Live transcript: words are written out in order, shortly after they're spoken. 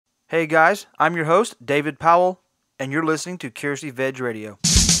Hey guys, I'm your host, David Powell, and you're listening to Curiously Veg Radio.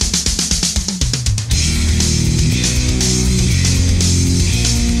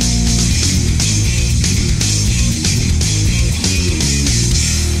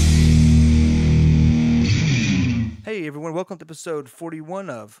 Hey everyone, welcome to episode 41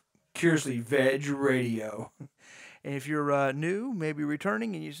 of Curiously Veg Radio. And if you're new, maybe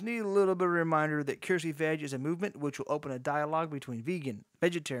returning, and you just need a little bit of a reminder that Curiously Veg is a movement which will open a dialogue between vegan,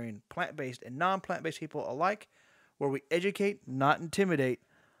 vegetarian, plant-based, and non-plant-based people alike, where we educate, not intimidate.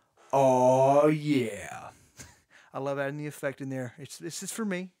 Oh yeah. I love adding the effect in there. This is for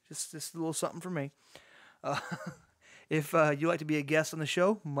me. Just a little something for me. Uh, if you'd like to be a guest on the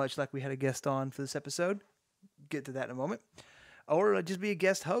show, much like we had a guest on for this episode, get to that in a moment. Or just be a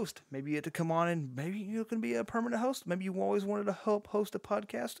guest host. Maybe you have to come on and maybe you can be a permanent host. Maybe you always wanted to help host a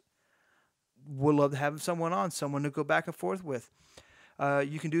podcast. Would love to have someone on, someone to go back and forth with.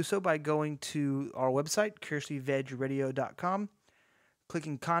 You can do so by going to our website, curiouslyvegradio.com,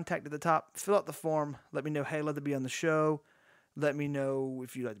 clicking contact at the top, fill out the form, let me know, hey, I'd love to be on the show. Let me know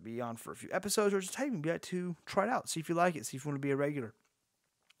if you'd like to be on for a few episodes, or just, hey, maybe you'd like to try it out, see if you like it, see if you want to be a regular.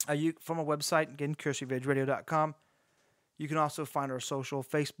 From our website, again, curiouslyvegradio.com. You can also find our social,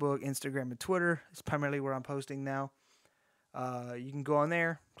 Facebook, Instagram, and Twitter. It's primarily where I'm posting now. You can go on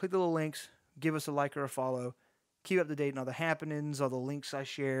there, click the little links, give us a like or a follow, keep up to date on all the happenings, all the links I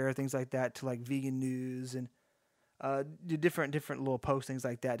share, things like that, to like vegan news and do different little postings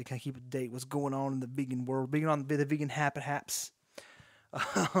like that to kind of keep up to date what's going on in the vegan world, being on the vegan haps.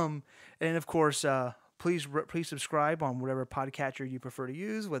 And of course, please subscribe on whatever podcatcher you prefer to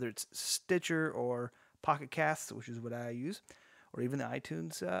use, whether it's Stitcher or Pocket Casts, which is what I use, or even the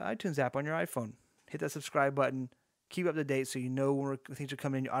iTunes app on your iPhone. Hit that subscribe button. Keep up to date so you know when things are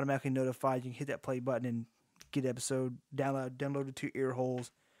coming in. You're automatically notified. You can hit that play button and get the episode downloaded to your ear holes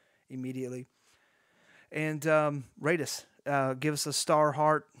immediately. And rate us. Give us a star,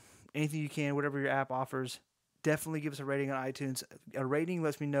 heart, anything you can, whatever your app offers. Definitely give us a rating on iTunes. A rating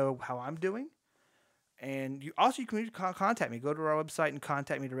lets me know how I'm doing. And you can contact me. Go to our website and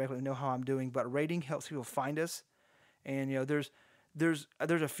contact me directly and know how I'm doing. But rating helps people find us. And there's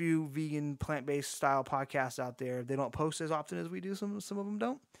a few vegan, plant-based style podcasts out there. They don't post as often as we do. Some of them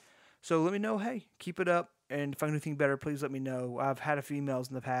don't. So let me know. Hey, keep it up. And if I can do anything better, please let me know. I've had a few emails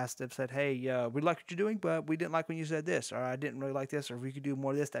in the past that said, hey, we like what you're doing, but we didn't like when you said this, or I didn't really like this, or if we could do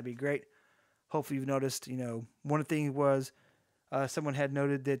more of this, that'd be great. Hopefully you've noticed. One of the things was, someone had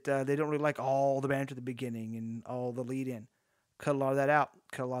noted that they don't really like all the banter at the beginning and all the lead-in. Cut a lot of that out.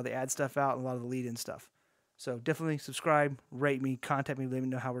 Cut a lot of the ad stuff out and a lot of the lead-in stuff. So definitely subscribe, rate me, contact me, let me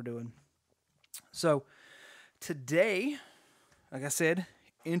know how we're doing. So today, like I said,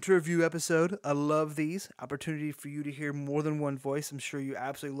 interview episode. I love these. Opportunity for you to hear more than one voice. I'm sure you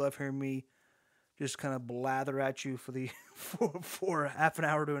absolutely love hearing me just kind of blather at you for half an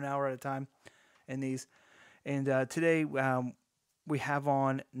hour to an hour at a time in these. And today, we have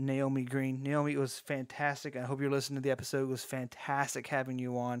on Naomi Green. Naomi, it was fantastic. I hope you're listening to the episode. It was fantastic having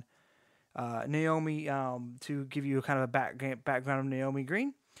you on. Naomi, to give you a kind of a background of Naomi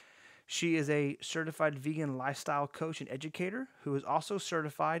Green, she is a certified vegan lifestyle coach and educator who is also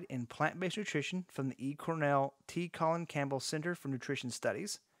certified in plant-based nutrition from the E. Cornell T. Colin Campbell Center for Nutrition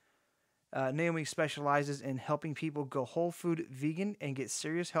Studies. Naomi specializes in helping people go whole food vegan and get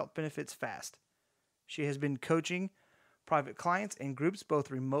serious health benefits fast. She has been coaching private clients and groups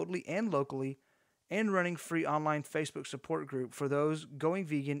both remotely and locally, and running free online Facebook support group for those going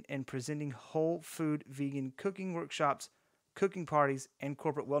vegan and presenting whole food vegan cooking workshops, cooking parties, and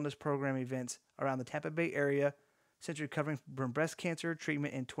corporate wellness program events around the Tampa Bay area since recovering from breast cancer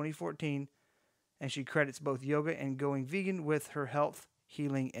treatment in 2014, and she credits both yoga and going vegan with her health,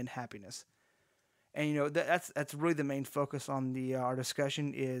 healing, and happiness. And that's really the main focus on our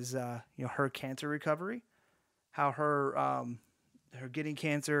discussion is her cancer recovery. How her getting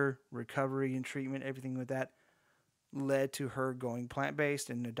cancer, recovery and treatment, everything with that, led to her going plant-based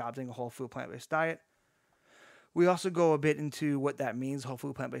and adopting a whole food plant-based diet. We also go a bit into what that means, whole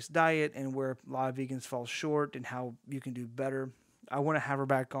food plant-based diet, and where a lot of vegans fall short and how you can do better. I want to have her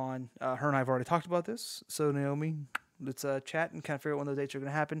back on. Her and I have already talked about this. So Naomi, let's chat and kind of figure out when those dates are going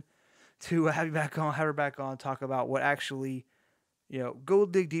to happen to have her back on, talk about what actually... go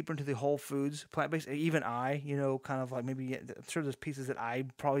dig deeper into the whole foods, plant-based. Even I, kind of like maybe, I'm sure there's pieces that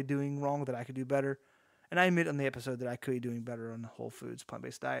I'm probably doing wrong that I could do better. And I admit on the episode that I could be doing better on the whole foods,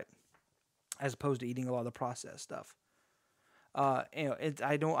 plant-based diet, as opposed to eating a lot of the processed stuff. I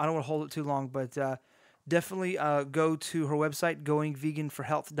don't want to hold it too long, but definitely go to her website,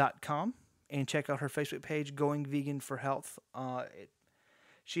 goingveganforhealth.com, and check out her Facebook page, Going Vegan for Health.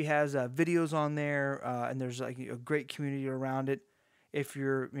 She has videos on there, and there's like a great community around it. If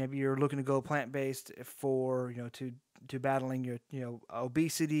you're looking to go plant based for to battling your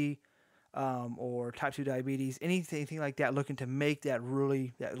obesity, or type 2 diabetes, anything like that, looking to make that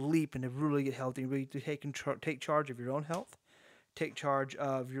leap and to really get healthy, really to take charge of your own health, take charge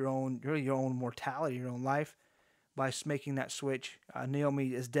of your own mortality, your own life, by making that switch.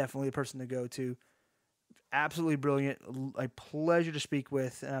 Naomi is definitely the person to go to. Absolutely brilliant, a pleasure to speak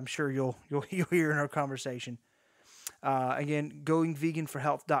with, and I'm sure you'll hear in our conversation. Again,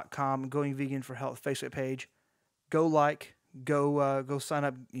 goingveganforhealth.com, Going Vegan for Health Facebook page. Go sign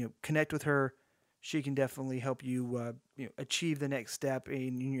up, connect with her. She can definitely help you, achieve the next step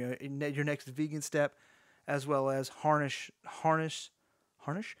in your next vegan step, as well as harness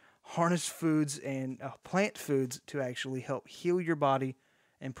foods and plant foods to actually help heal your body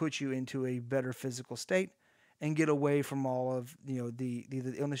and put you into a better physical state, and get away from all of the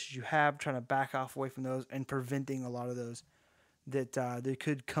illnesses you have, trying to back off away from those and preventing a lot of those that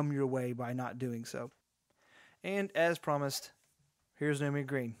could come your way by not doing so. And as promised, here's Naomi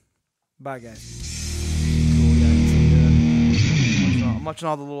Green. Bye, guys. Cool, yeah. I'm watching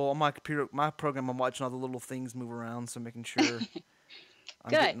all the little on my computer, my program. I'm watching all the little things move around, so making sure.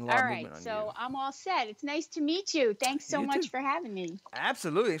 Good. All right. So I'm all set. It's nice to meet you. Thanks so much for having me.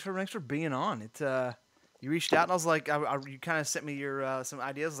 Absolutely. Thanks for being on. You reached out and I was like, you kind of sent me your some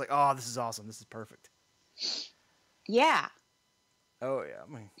ideas. I was like, oh, this is awesome. This is perfect. Yeah. Oh yeah. I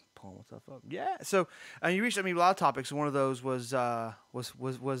mean, pulling myself up. Yeah. So you reached out to me a lot of topics. One of those was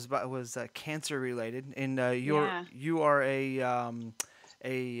cancer related, and you are you're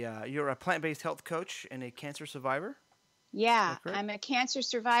a plant-based health coach and a cancer survivor. Yeah, I'm a cancer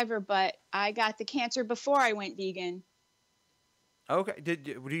survivor, but I got the cancer before I went vegan. Okay. Did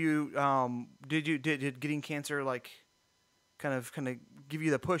getting cancer kind of give you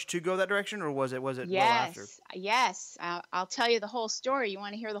the push to go that direction, or was it well after? Yes. I'll tell you the whole story. You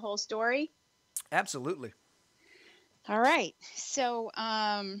want to hear the whole story? Absolutely. All right. So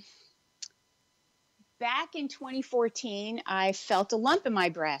back in 2014, I felt a lump in my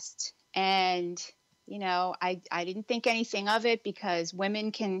breast, and I didn't think anything of it because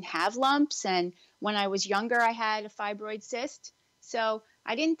women can have lumps, and when I was younger, I had a fibroid cyst. So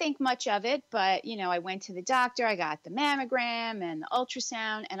I didn't think much of it, but, I went to the doctor, I got the mammogram and the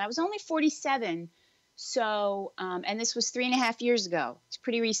ultrasound, and I was only 47. So, and this was 3.5 years ago. It's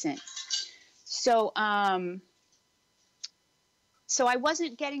pretty recent. So, so I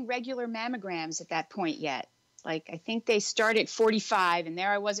wasn't getting regular mammograms at that point yet. Like, I think they start at 45, and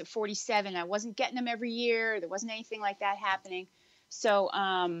there I was at 47. I wasn't getting them every year. There wasn't anything like that happening. So,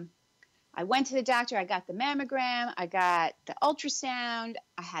 I went to the doctor, I got the mammogram, I got the ultrasound,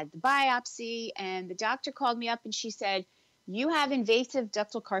 I had the biopsy, and the doctor called me up and she said, "You have invasive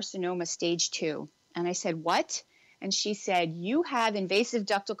ductal carcinoma stage 2. And I said, "What?" And she said, "You have invasive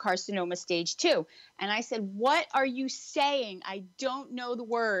ductal carcinoma stage 2. And I said, "What are you saying? I don't know the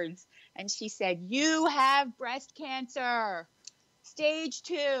words." And she said, "You have breast cancer, stage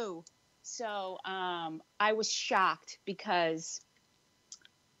 2. So I was shocked because,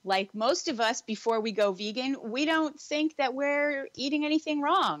 like most of us, before we go vegan, we don't think that we're eating anything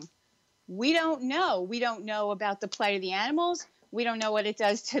wrong. We don't know. We don't know about the plight of the animals. We don't know what it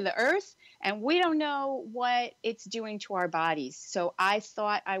does to the earth. And we don't know what it's doing to our bodies. So I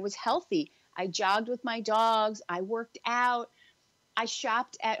thought I was healthy. I jogged with my dogs. I worked out. I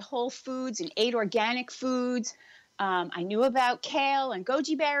shopped at Whole Foods and ate organic foods. I knew about kale and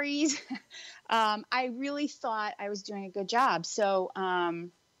goji berries. I really thought I was doing a good job. So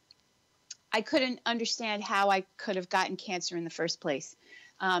I couldn't understand how I could have gotten cancer in the first place.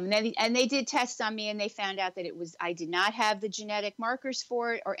 And they did tests on me, and they found out that I did not have the genetic markers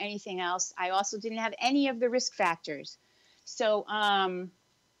for it or anything else. I also didn't have any of the risk factors. So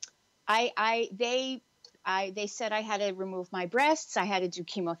they said I had to remove my breasts. I had to do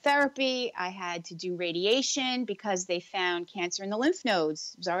chemotherapy. I had to do radiation because they found cancer in the lymph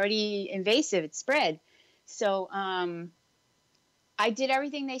nodes. It was already invasive. It spread. So I did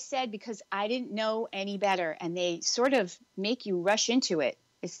everything they said because I didn't know any better, and they sort of make you rush into it.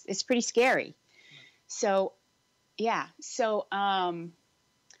 It's pretty scary. So, yeah. So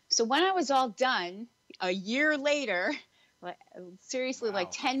when I was all done, a year later, seriously, wow,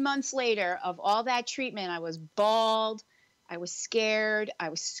 like 10 months later of all that treatment, I was bald, I was scared, I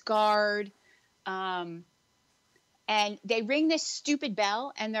was scarred. And they ring this stupid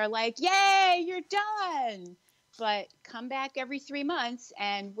bell, and they're like, "Yay, you're done. But come back every 3 months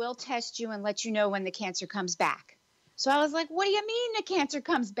and we'll test you and let you know when the cancer comes back." So I was like, "What do you mean the cancer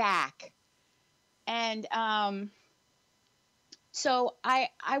comes back?" And So I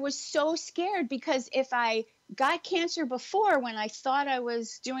was so scared because if I got cancer before when I thought I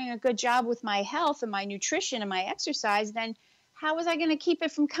was doing a good job with my health and my nutrition and my exercise, then how was I going to keep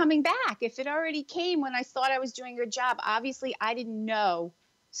it from coming back? If it already came when I thought I was doing a good job, obviously I didn't know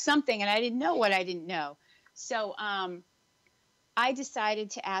something and I didn't know what I didn't know. So I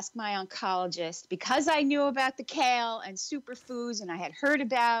decided to ask my oncologist because I knew about the kale and superfoods and I had heard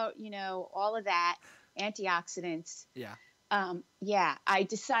about, all of that, antioxidants. Yeah. Yeah, I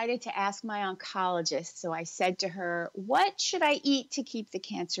decided to ask my oncologist. So I said to her, what should I eat to keep the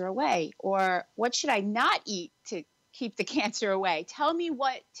cancer away? Or what should I not eat to keep the cancer away? Tell me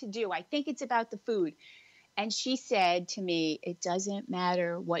what to do. I think it's about the food. And she said to me, it doesn't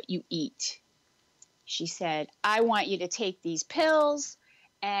matter what you eat. She said, I want you to take these pills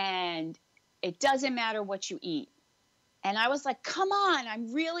and it doesn't matter what you eat. And I was like, come on,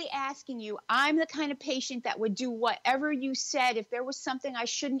 I'm really asking you. I'm the kind of patient that would do whatever you said. If there was something I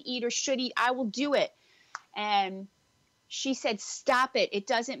shouldn't eat or should eat, I will do it. And she said, stop it. It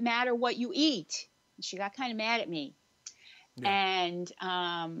doesn't matter what you eat. And she got kind of mad at me. Yeah.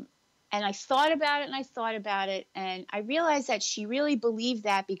 And I thought about it and I thought about it. And I realized that she really believed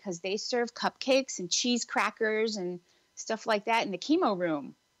that because they serve cupcakes and cheese crackers and stuff like that in the chemo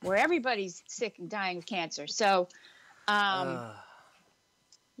room where everybody's sick and dying of cancer. So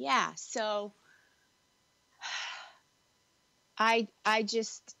yeah, so I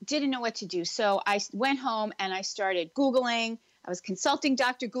just didn't know what to do. So I went home and I started Googling. I was consulting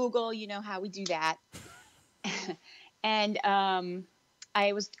Dr. Google. You know how we do that. And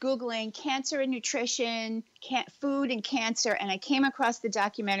I was Googling cancer and nutrition, food and cancer, and I came across the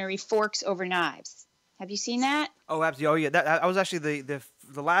documentary Forks Over Knives. Have you seen that? Oh, absolutely. Oh, yeah. That was actually the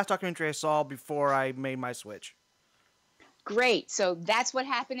last documentary I saw before I made my switch. Great. So that's what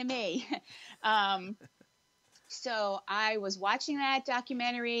happened to me. So I was watching that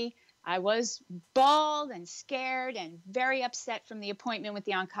documentary. I was bald and scared and very upset from the appointment with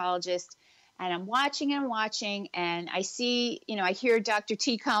the oncologist. And I'm watching and I see, I hear Dr.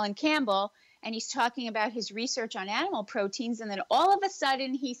 T. Colin Campbell, and he's talking about his research on animal proteins. And then all of a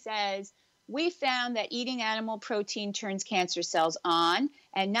sudden he says, we found that eating animal protein turns cancer cells on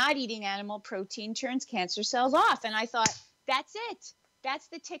and not eating animal protein turns cancer cells off. And I thought, that's it. That's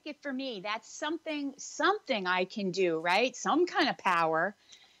the ticket for me. That's something I can do, right? Some kind of power,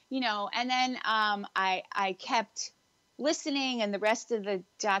 and then I kept listening, and the rest of the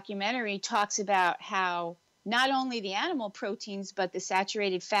documentary talks about how not only the animal proteins, but the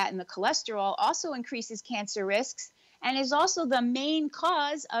saturated fat and the cholesterol also increases cancer risks and is also the main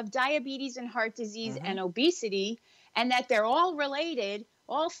cause of diabetes and heart disease and obesity, and that they're all related.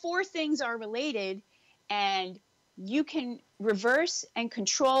 All four things are related, and you can reverse and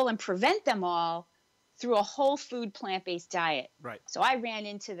control and prevent them all through a whole food plant-based diet. Right. So I ran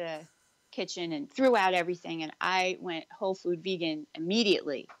into the kitchen and threw out everything, and I went whole food vegan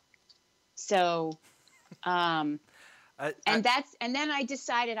immediately. So, and then I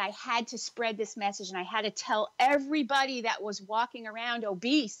decided I had to spread this message, and I had to tell everybody that was walking around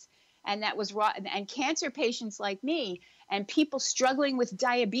obese and and cancer patients like me and people struggling with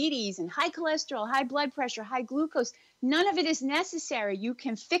diabetes and high cholesterol, high blood pressure, high glucose. None of it is necessary. You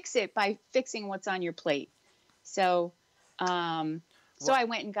can fix it by fixing what's on your plate. So, so I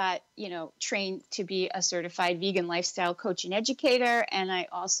went and got, trained to be a certified vegan lifestyle coach and educator. And I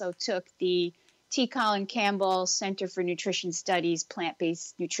also took the T. Colin Campbell Center for Nutrition Studies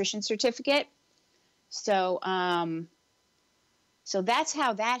plant-based nutrition certificate. So, so that's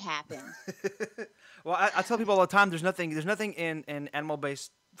how that happened. Well, I tell people all the time, there's nothing in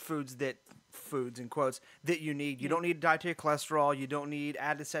animal-based foods in quotes, that you need. You don't need dietary cholesterol. You don't need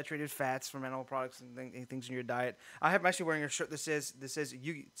added saturated fats from animal products and things in your diet. I'm actually wearing a shirt that says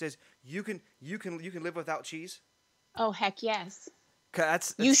you can live without cheese. Oh, heck yes.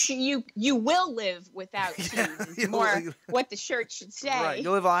 That's you will live without cheese. Is more what the shirt should say. Right,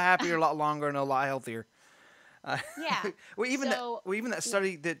 you'll live a lot happier, a lot longer, and a lot healthier. Yeah. Even that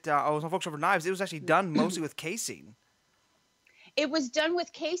study that I was on Folks Over Knives, it was actually done mostly with casein. It was done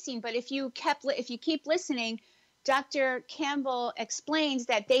with casein, but if you keep listening, Dr. Campbell explains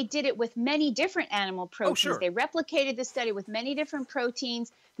that they did it with many different animal proteins. Oh, sure. They replicated the study with many different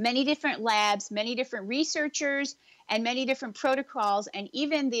proteins, many different labs, many different researchers, and many different protocols. And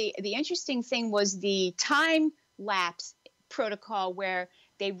even the interesting thing was the time lapse protocol, where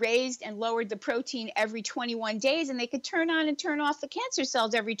they raised and lowered the protein every 21 days, and they could turn on and turn off the cancer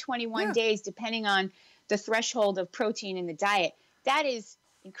cells every 21 days, depending on the threshold of protein in the diet. That is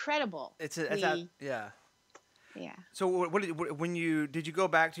incredible. Yeah. So did you go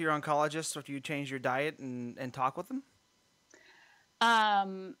back to your oncologist after you changed your diet and talk with them?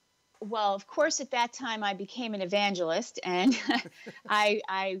 Well, of course, at that time I became an evangelist, and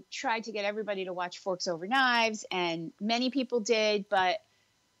I tried to get everybody to watch Forks Over Knives, and many people did, but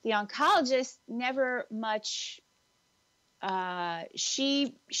the oncologist never much.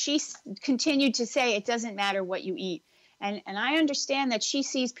 She continued to say it doesn't matter what you eat, and I understand that she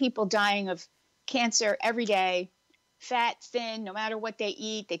sees people dying of cancer every day, fat, thin, no matter what they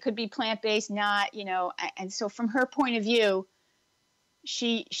eat. They could be plant-based, not, and so from her point of view,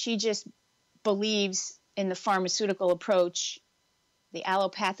 she just believes in the pharmaceutical approach, the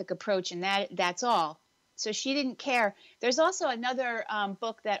allopathic approach, and that's all. So she didn't care. There's also another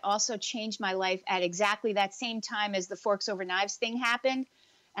book that also changed my life at exactly that same time as the Forks Over Knives thing happened,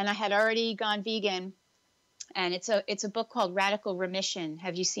 and I had already gone vegan. And it's a book called Radical Remission.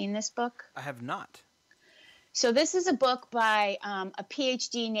 Have you seen this book? I have not. So this is a book by a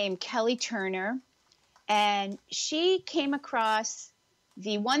PhD named Kelly Turner, and she came across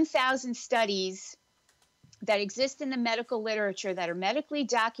the 1,000 studies that exist in the medical literature that are medically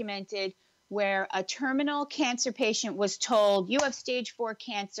documented where a terminal cancer patient was told, you have stage 4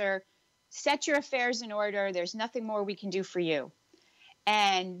 cancer, set your affairs in order, there's nothing more we can do for you.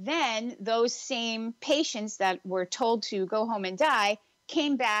 And then those same patients that were told to go home and die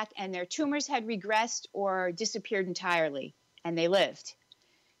came back and their tumors had regressed or disappeared entirely, and they lived.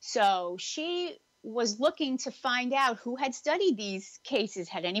 So she was looking to find out who had studied these cases.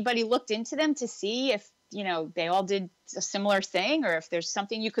 Had anybody looked into them to see if, they all did a similar thing, or if there's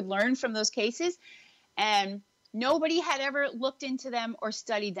something you could learn from those cases? And nobody had ever looked into them or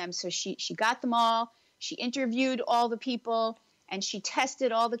studied them. So she got them all. She interviewed all the people, and she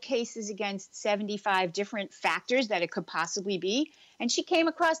tested all the cases against 75 different factors that it could possibly be. And she came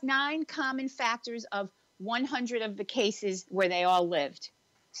across 9 common factors of 100 of the cases where they all lived.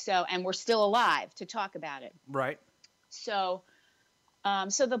 So, and we're still alive to talk about it. Right. So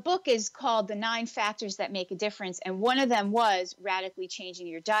the book is called The 9 Factors That Make a Difference. And one of them was radically changing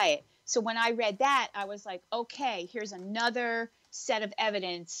your diet. So when I read that, I was like, okay, here's another set of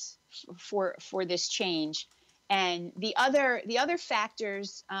evidence for this change. And the other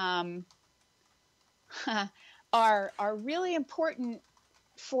factors are really important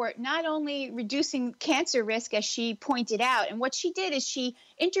for not only reducing cancer risk, as she pointed out. And what she did is she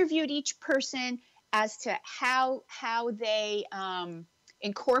interviewed each person as to how they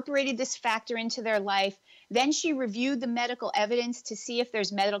incorporated this factor into their life. Then she reviewed the medical evidence to see if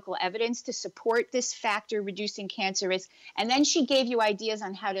there's medical evidence to support this factor reducing cancer risk. And then she gave you ideas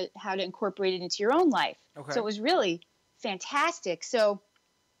on how to incorporate it into your own life. Okay. So it was really fantastic. So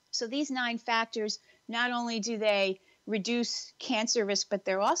these 9 factors, not only do they reduce cancer risk, but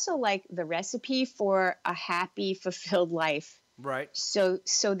they're also like the recipe for a happy, fulfilled life. Right. So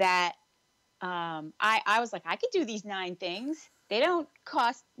that I was like, I could do these 9 things. They don't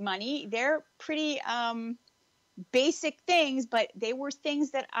cost money. They're pretty basic things, but they were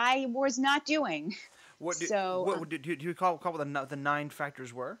things that I was not doing. What do you recall what the 9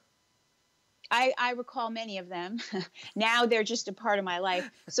 factors were? I recall many of them. Now they're just a part of my life.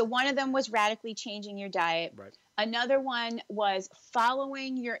 So one of them was radically changing your diet. Right. Another one was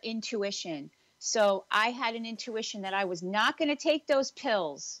following your intuition. So I had an intuition that I was not going to take those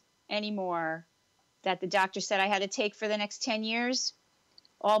pills anymore that the doctor said I had to take for the next 10 years.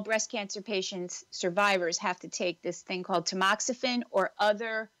 All breast cancer patients, survivors, have to take this thing called tamoxifen or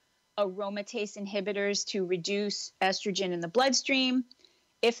other aromatase inhibitors to reduce estrogen in the bloodstream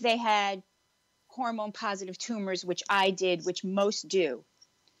if they had hormone-positive tumors, which I did, which most do.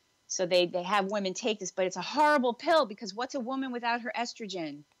 So they have women take this, but it's a horrible pill because what's a woman without her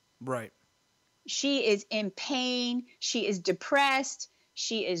estrogen? Right. She is in pain. She is depressed.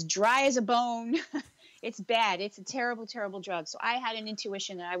 She is dry as a bone. It's bad. It's a terrible, terrible drug. So I had an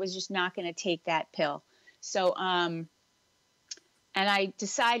intuition that I was just not going to take that pill. So, and I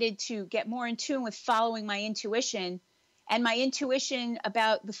decided to get more in tune with following my intuition. And my intuition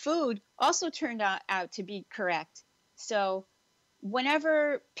about the food also turned out to be correct. So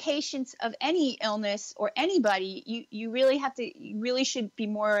whenever patients of any illness or anybody, you really should be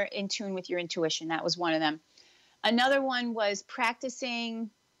more in tune with your intuition. That was one of them. Another one was practicing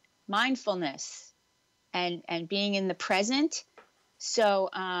mindfulness and being in the present. So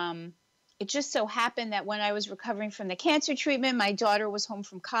it just so happened that when I was recovering from the cancer treatment, my daughter was home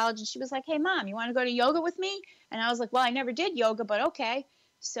from college and she was like, hey, Mom, you want to go to yoga with me? And I was like, well, I never did yoga, but okay.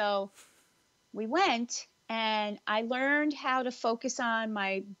 So we went and I learned how to focus on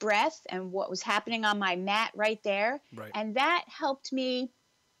my breath and what was happening on my mat right there. Right. And that helped me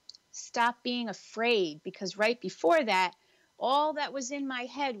stop being afraid, because right before that, all that was in my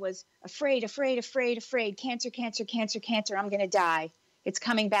head was afraid, afraid, afraid, afraid, cancer, cancer, cancer, cancer, I'm going to die. It's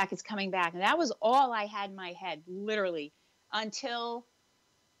coming back, it's coming back. And that was all I had in my head, literally, until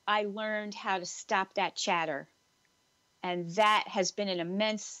I learned how to stop that chatter. And that has been an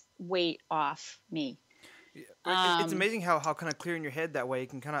immense weight off me. It's amazing how kind of clear in your head that way you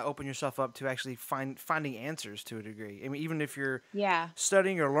can kind of open yourself up to actually finding answers to a degree. I mean, even if you're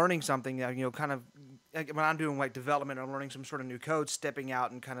studying or learning something, kind of like when I'm doing like development or learning some sort of new code, stepping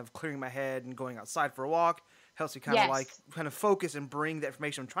out and kind of clearing my head and going outside for a walk helps me kind of kind of focus and bring the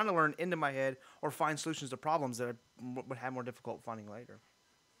information I'm trying to learn into my head or find solutions to problems that I would have more difficult finding later.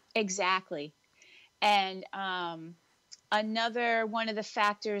 Exactly. And another one of the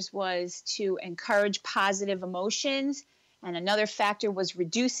factors was to encourage positive emotions. And another factor was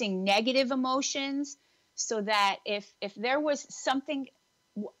reducing negative emotions, so that if there was something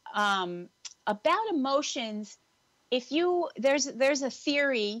about emotions, there's a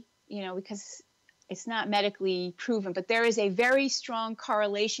theory, because it's not medically proven, but there is a very strong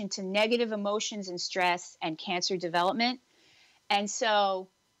correlation to negative emotions and stress and cancer development. And so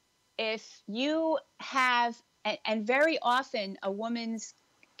if you have, and very often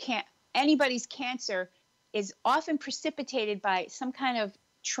anybody's cancer is often precipitated by some kind of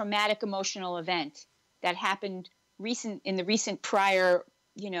traumatic emotional event that happened in the recent prior,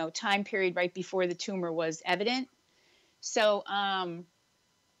 time period right before the tumor was evident. So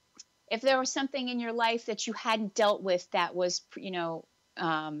if there was something in your life that you hadn't dealt with that was,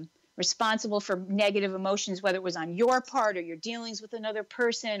 responsible for negative emotions, whether it was on your part or your dealings with another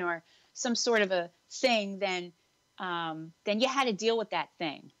person or some sort of a thing, then you had to deal with that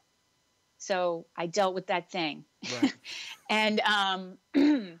thing. So I dealt with that thing. Right.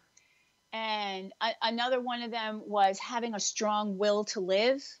 And another one of them was having a strong will to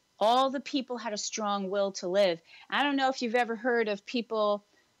live. All the people had a strong will to live. I don't know if you've ever heard of people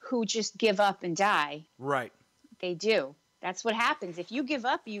who just give up and die. Right. They do. That's what happens. If you give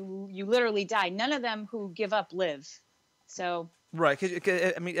up, you literally die. None of them who give up live. So. Right.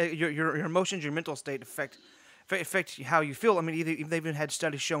 Because I mean, your emotions, your mental state affect how you feel. I mean, they've even had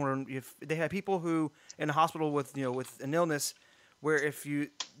studies showing if they had people who in the hospital with an illness, where if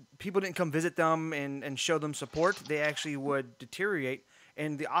people didn't come visit them and show them support, they actually would deteriorate.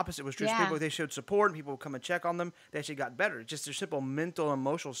 And the opposite was true. Yeah. People, they showed support and people would come and check on them, they actually got better. Just their simple mental,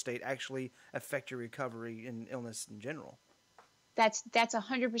 emotional state actually affect your recovery in illness in general. That's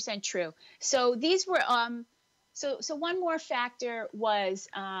 100% true. So these were so one more factor was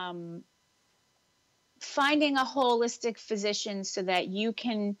finding a holistic physician so that you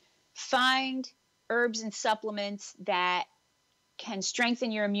can find herbs and supplements that can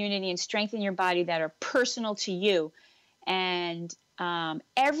strengthen your immunity and strengthen your body that are personal to you. And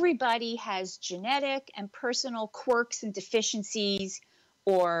everybody has genetic and personal quirks and deficiencies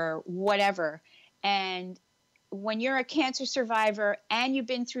or whatever. And when you're a cancer survivor and you've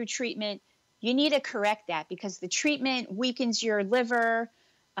been through treatment, you need to correct that because the treatment weakens your liver.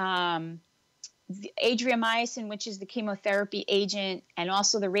 The adriamycin, which is the chemotherapy agent, and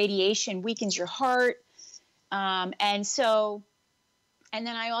also the radiation weakens your heart. And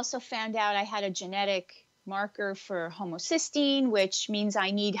then I also found out I had a genetic marker for homocysteine, which means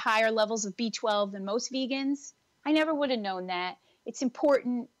I need higher levels of B12 than most vegans. I never would have known that. It's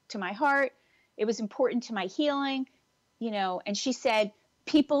important to my heart. It was important to my healing, and she said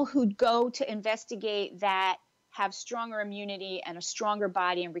people who go to investigate that have stronger immunity and a stronger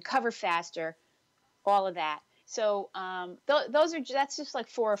body and recover faster, all of that. So that's just like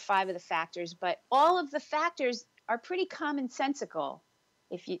 4 or 5 of the factors, but all of the factors are pretty commonsensical,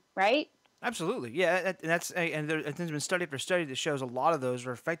 right? Absolutely, yeah, and there's been study after study that shows a lot of those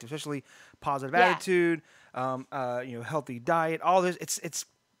are effective, especially positive attitude, healthy diet, all this. It's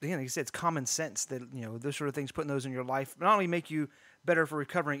again, like you said, it's common sense that those sort of things, putting those in your life, not only make you better for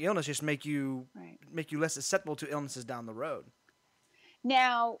recovering illness, just make you less susceptible to illnesses down the road.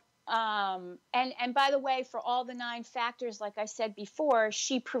 Now, and by the way, for all the 9 factors, like I said before,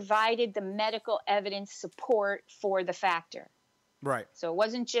 she provided the medical evidence support for the factor. Right. So it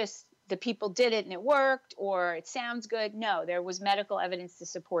wasn't just the people did it and it worked or it sounds good. No, there was medical evidence to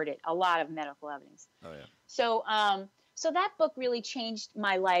support it. A lot of medical evidence. Oh yeah. So that book really changed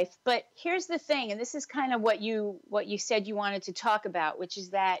my life. But here's the thing, and this is kind of what you said you wanted to talk about, which is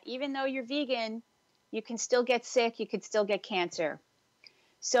that even though you're vegan, you can still get sick, you could still get cancer.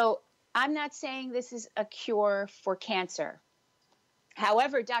 So I'm not saying this is a cure for cancer.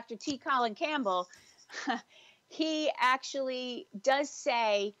 However, Dr. T. Colin Campbell, he actually does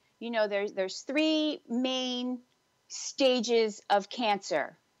say, there's 3 main stages of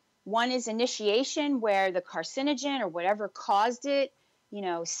cancer. One is initiation, where the carcinogen or whatever caused it,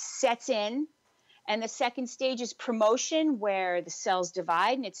 sets in. And the second stage is promotion, where the cells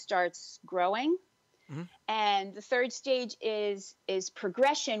divide and it starts growing. Mm-hmm. And the third stage is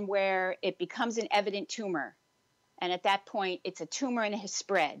progression, where it becomes an evident tumor. And at that point, it's a tumor and it has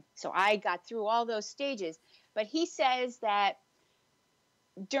spread. So I got through all those stages. But he says that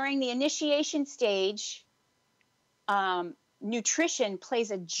during the initiation stage, nutrition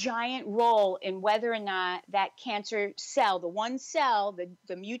plays a giant role in whether or not that cancer cell, the one cell,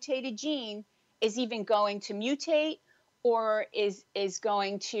 the mutated gene, is even going to mutate, or is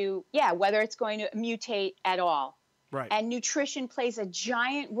going to, whether it's going to mutate at all. Right. And nutrition plays a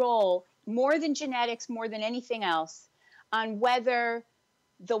giant role, more than genetics, more than anything else, on whether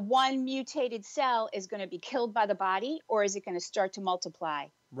the one mutated cell is going to be killed by the body or is it going to start to multiply.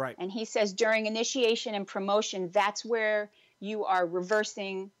 Right. And he says during initiation and promotion, that's where you are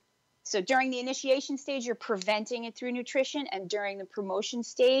reversing. So during the initiation stage, you're preventing it through nutrition. And during the promotion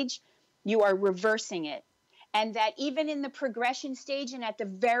stage, you are reversing it. And that even in the progression stage and at the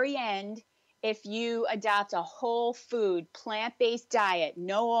very end, if you adopt a whole food, plant-based diet,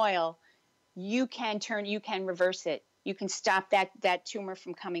 no oil, you can reverse it. You can stop that tumor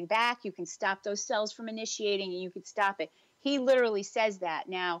from coming back. You can stop those cells from initiating, and you can stop it. He literally says that.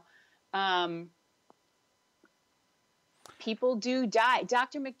 Now, people do die.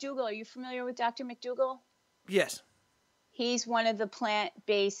 Dr. McDougall, are you familiar with Dr. McDougall? Yes. He's one of the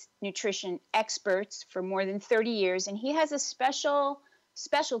plant-based nutrition experts for more than 30 years, and he has a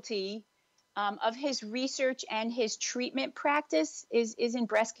specialty of his research and his treatment practice is in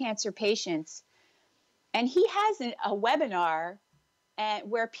breast cancer patients. And he has a webinar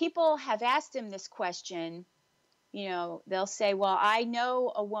where people have asked him this question. They'll say, well, I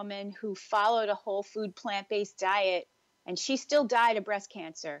know a woman who followed a whole food plant-based diet and she still died of breast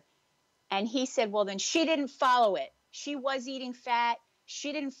cancer. And he said, well, then she didn't follow it. She was eating fat.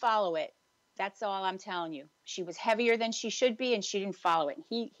 She didn't follow it. That's all I'm telling you. She was heavier than she should be and she didn't follow it.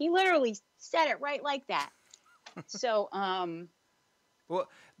 He literally said it right like that. So, well,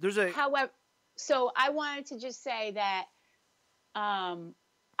 however, so I wanted to just say that I'm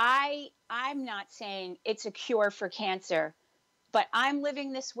not saying it's a cure for cancer, but I'm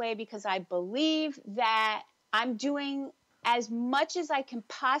living this way because I believe that I'm doing as much as I can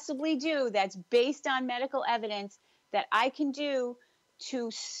possibly do that's based on medical evidence that I can do to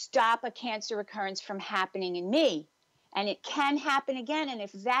stop a cancer recurrence from happening in me. And it can happen again. And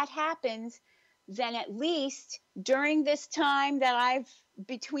if that happens, then at least during this time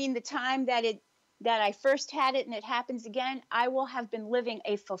between the time that I first had it and it happens again, I will have been living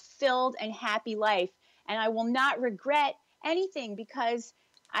a fulfilled and happy life. And I will not regret anything because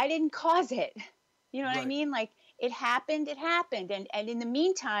I didn't cause it. You know what I mean? Like it happened. And in the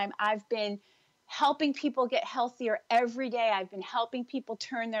meantime, I've been helping people get healthier every day. I've been helping people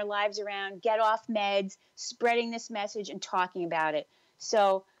turn their lives around, get off meds, spreading this message and talking about it.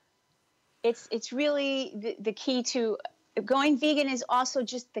 So it's really the key to going vegan is also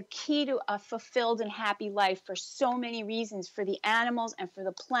just the key to a fulfilled and happy life for so many reasons, for the animals and for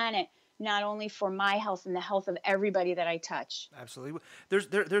the planet, not only for my health and the health of everybody that I touch. Absolutely.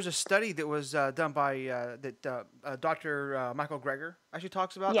 There's a study that was done by Dr. Michael Greger actually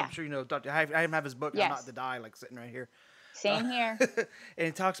talks about. Yeah. I'm sure you know Dr. I even have his book. Yes. I'm Not to Die, like sitting right here. Same here. And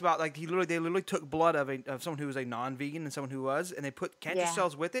it talks about like they literally took blood of someone who was a non-vegan and someone who was, and they put cancer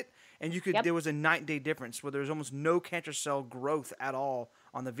cells with it, and there was a night-day difference where there was almost no cancer cell growth at all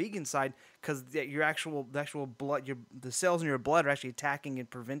on the vegan side because the actual blood, the cells in your blood are actually attacking and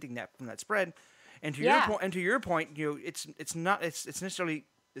preventing that from that spread. And to your point, it's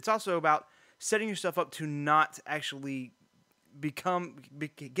also about setting yourself up to not actually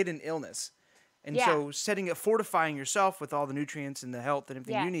get an illness. And so fortifying yourself with all the nutrients and the health and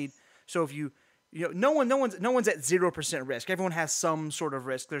everything you need. So if no one's at 0% risk. Everyone has some sort of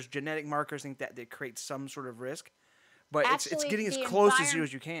risk. There's genetic markers that create some sort of risk, but it's getting as close to zero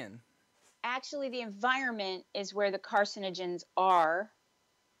as you can. Actually, the environment is where the carcinogens are.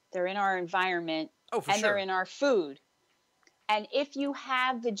 They're in our environment, they're in our food. And if you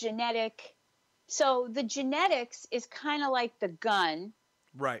have the genetics is kind of like the gun,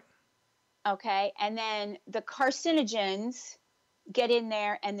 right? Okay, and then the carcinogens get in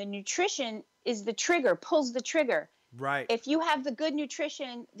there, and the nutrition is the trigger, pulls the trigger. Right. If you have the good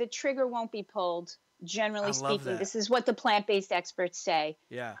nutrition, the trigger won't be pulled, generally speaking. Love that. This is what the plant-based experts say.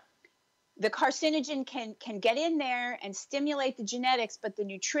 Yeah. The carcinogen can get in there and stimulate the genetics, but the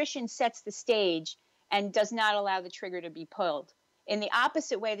nutrition sets the stage and does not allow the trigger to be pulled. In the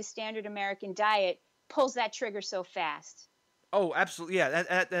opposite way, the standard American diet pulls that trigger so fast. Oh, absolutely.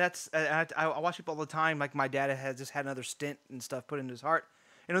 Yeah, that's I watch people all the time. Like my dad has just had another stent and stuff put into his heart,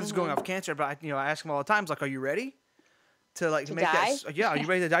 and this is going off cancer. But I ask him all the time, like, "Are you ready to To make that? die? Yeah, are you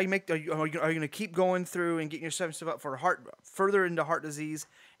ready to die? Are you going to keep going through and getting yourself up for further into heart disease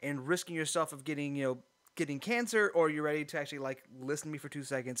and risking yourself of getting cancer, or are you ready to actually like listen to me for 2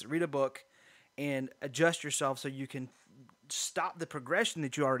 seconds, read a book, and adjust yourself so you can stop the progression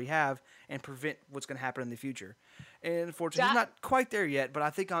that you already have and prevent what's going to happen in the future?" And unfortunately, he's Doc, not quite there yet, but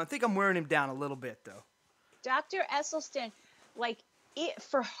I think I'm wearing him down a little bit though. Dr. Esselstyn, like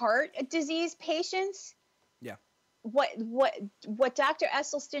for heart disease patients, Yeah. what Dr.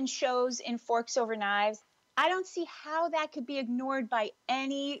 Esselstyn shows in Forks Over Knives, I don't see how that could be ignored by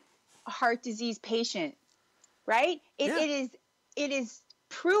any heart disease patient, right? Yeah. It is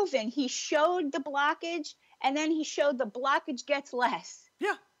proven. He showed the blockage, and then he showed the blockage gets less.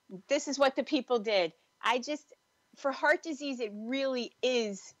 Yeah. This is what the people did. For heart disease, it really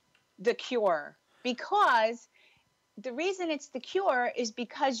is the cure, because the reason it's the cure is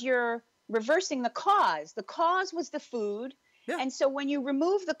because you're reversing the cause. The cause was the food. Yeah. And so when you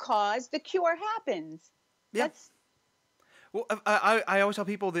remove the cause, the cure happens. Yeah. That's Well, I always tell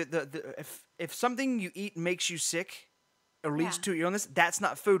people that if something you eat makes you sick or leads to illness, that's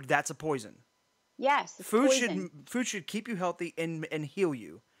not food. That's a poison. yes, it's poison. Food should keep you healthy and heal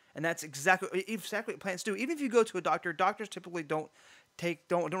you, and that's exactly what plants do. Even if you go to a doctor, doctors typically don't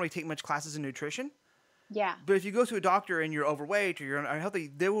really take much classes in nutrition. Yeah. But if you go to a doctor and you're overweight or you're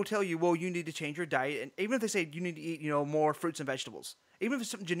unhealthy, they will tell you, well, you need to change your diet. And even if they say you need to eat, more fruits and vegetables, even if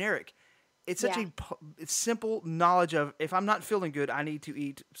it's something generic, it's such it's simple knowledge of, if I'm not feeling good, I need to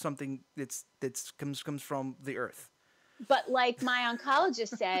eat something that's comes from the earth. But like my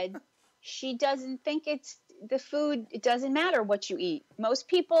oncologist said, she doesn't think it's the food. It doesn't matter what you eat. Most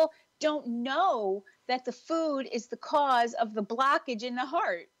people don't know that the food is the cause of the blockage in the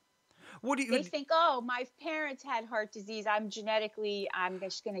heart. They think, oh, my parents had heart disease. I'm just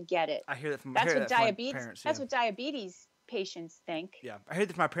going to get it. I hear that from That's what diabetes. Parents, That's what diabetes patients think. Yeah, I heard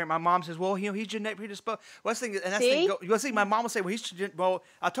that from my parent. My mom says, "Well, he's genetically predisposed." Well, that's the thing, and that's See? the see. My mom will say, "Well,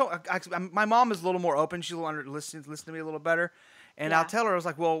 my mom is a little more open. She's a little listen to me a little better." And I'll tell her, I was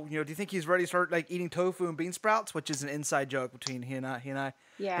like, "Well, do you think he's ready to start like eating tofu and bean sprouts?" Which is an inside joke between he and I.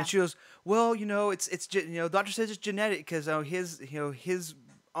 Yeah. And she goes, "Well, it's doctor says it's genetic because his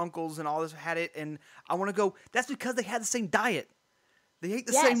uncles and all this had it." And I want to go, that's because they had the same diet. They ate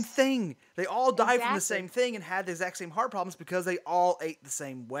the same thing. They all died from the same thing and had the exact same heart problems because they all ate the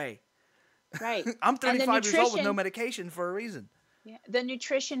same way. Right. I'm 35 years old with no medication for a reason. Yeah. The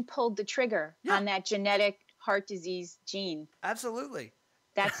nutrition pulled the trigger on that genetic heart disease gene. Absolutely.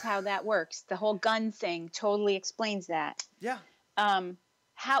 That's how that works. The whole gun thing totally explains that. Yeah.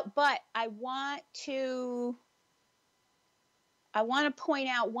 But I want to point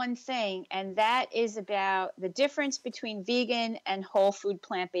out one thing, and that is about the difference between vegan and whole food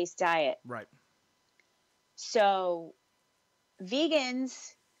plant-based diet. Right. So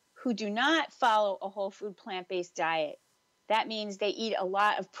vegans who do not follow a whole food plant-based diet, that means they eat a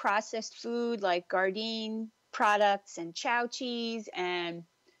lot of processed food like Gardein products and chow cheese and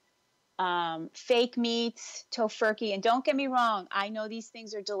fake meats, tofurkey. And don't get me wrong, I know these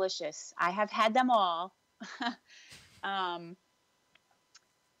things are delicious. I have had them all.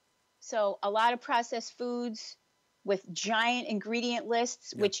 So a lot of processed foods with giant ingredient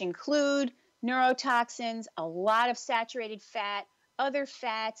lists, which include neurotoxins, a lot of saturated fat, other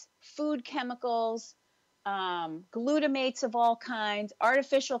fats, food chemicals, glutamates of all kinds,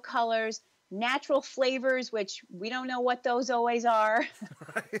 artificial colors, natural flavors, which we don't know what those always are.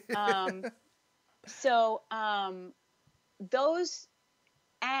 Those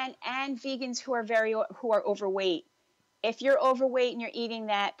and vegans who are overweight. If you're overweight and you're eating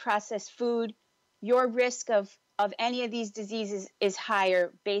that processed food, your risk of any of these diseases is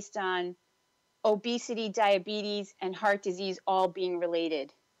higher based on obesity, diabetes, and heart disease all being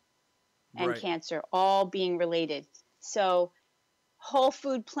related, and cancer all being related. So whole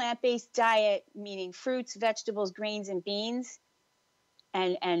food plant-based diet, meaning fruits, vegetables, grains, and beans,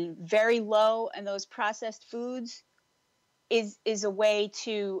 and very low in those processed foods, is a way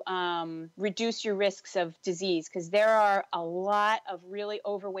to reduce your risks of disease, because there are a lot of really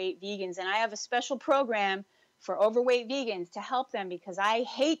overweight vegans, and I have a special program for overweight vegans to help them, because I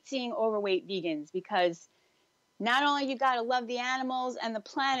hate seeing overweight vegans, because not only you got to love the animals and the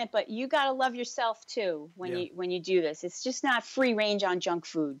planet, but you got to love yourself too when you do this. It's just not free range on junk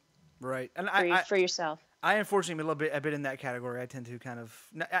food. Right. And for yourself. I unfortunately am a bit in that category. I tend to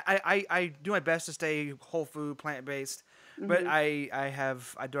I do my best to stay whole food, plant-based. But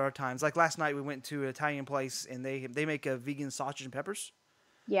there are times, like last night we went to an Italian place and they make a vegan sausage and peppers.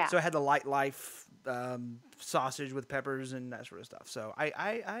 Yeah. So I had the Light Life sausage with peppers and that sort of stuff. So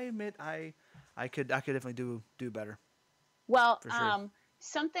I admit I could definitely do better. Well, for sure.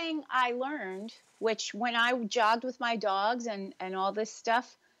 Something I learned, which when I jogged with my dogs and all this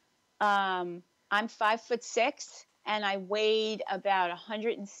stuff, I'm 5'6" and I weighed about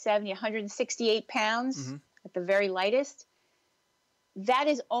 170, 168 pounds at the very lightest. That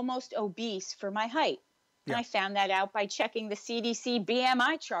is almost obese for my height. And I found that out by checking the CDC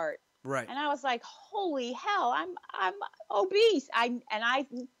BMI chart. Right. And I was like, holy hell, I'm obese. I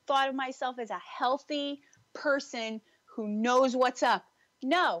thought of myself as a healthy person who knows what's up.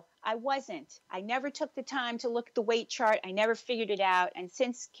 No, I wasn't. I never took the time to look at the weight chart. I never figured it out. And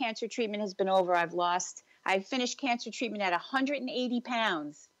since cancer treatment has been over, I finished cancer treatment at 180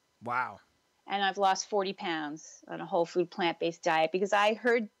 pounds. Wow. And I've lost 40 pounds on a whole food plant-based diet because I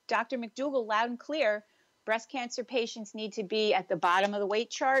heard Dr. McDougall loud and clear. Breast cancer patients need to be at the bottom of the weight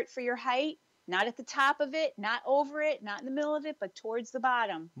chart for your height, not at the top of it, not over it, not in the middle of it, but towards the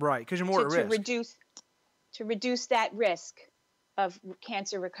bottom. Right, because you're more at risk. To reduce that risk of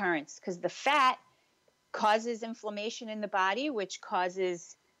cancer recurrence, because the fat causes inflammation in the body, which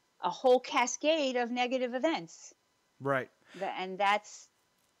causes a whole cascade of negative events. Right. And that's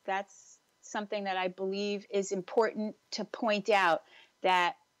something that I believe is important to point out,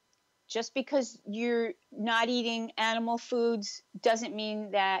 that just because you're not eating animal foods doesn't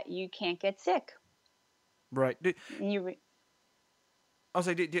mean that you can't get sick. Right.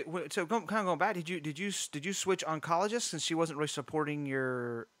 So kind of going back, did you switch oncologist since she wasn't really supporting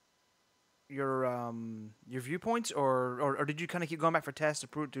your viewpoints, or did you kind of keep going back for tests to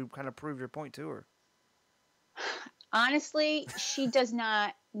prove your point to her? Honestly, she does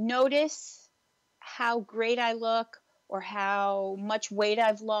not notice how great I look or how much weight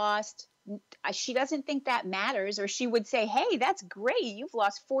I've lost. She doesn't think that matters, or she would say, hey, that's great, you've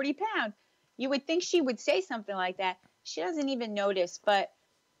lost 40 pounds. You would think she would say something like that. She doesn't even notice, but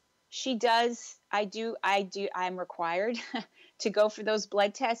she does. I'm required to go for those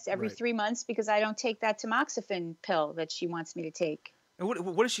blood tests every 3 months because I don't take that tamoxifen pill that she wants me to take. And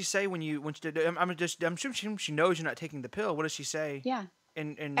what does she say when she did? I'm sure she knows you're not taking the pill. What does she say? Yeah.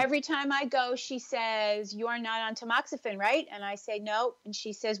 And every time I go, she says, you are not on tamoxifen, right? And I say, no. And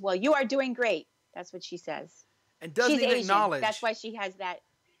she says, well, you are doing great. That's what she says. And doesn't even acknowledge. That's why she has that.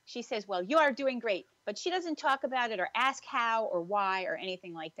 She says, well, you are doing great. But she doesn't talk about it or ask how or why or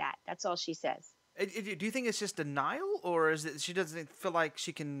anything like that. That's all she says. Do you think it's just denial, or is it she doesn't feel like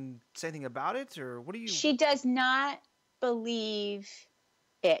she can say anything about it, or what do you? She does not believe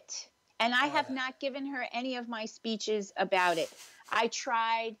it. And I have not given her any of my speeches about it. I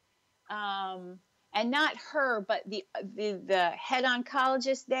tried, and not her, but the head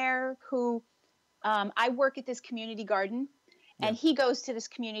oncologist there who, I work at this community garden, and he goes to this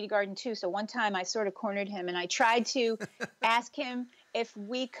community garden too. So one time I sort of cornered him and I tried to ask him if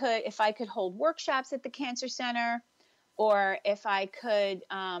I could hold workshops at the cancer center, or if I could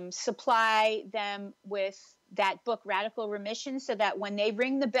supply them with that book, Radical Remission, so that when they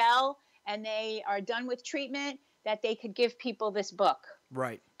ring the bell and they are done with treatment, that they could give people this book.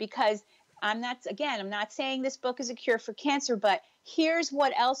 Right. Because I'm not saying this book is a cure for cancer, but here's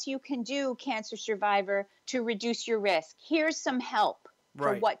what else you can do, cancer survivor, to reduce your risk. Here's some help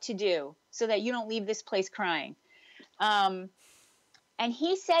for what to do so that you don't leave this place crying. And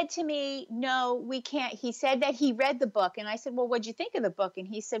he said to me, no, we can't. He said that he read the book. And I said, well, what'd you think of the book? And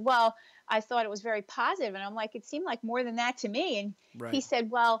he said, well, I thought it was very positive. And I'm like, it seemed like more than that to me. And he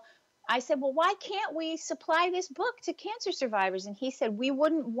said, well, I said, well, why can't we supply this book to cancer survivors? And he said, we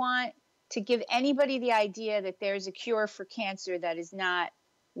wouldn't want to give anybody the idea that there's a cure for cancer that is not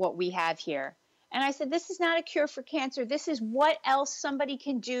what we have here. And I said, this is not a cure for cancer. This is what else somebody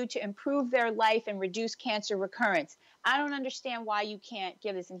can do to improve their life and reduce cancer recurrence. I don't understand why you can't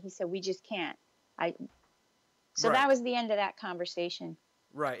give this. And he said, we just can't. So that was the end of that conversation.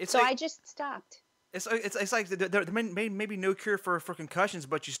 Right. I just stopped. It's like there may be no cure for concussions,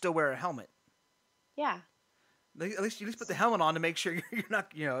 but you still wear a helmet. Yeah. At least put the helmet on to make sure you're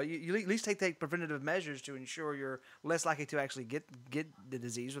not, you at least take preventative measures to ensure you're less likely to actually get the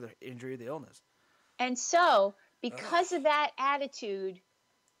disease or the injury or the illness. And so, because of that attitude,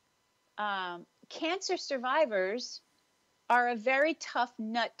 cancer survivors are a very tough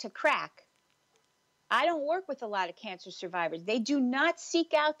nut to crack. I don't work with a lot of cancer survivors. They do not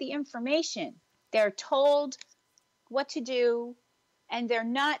seek out the information. They're told what to do, and they're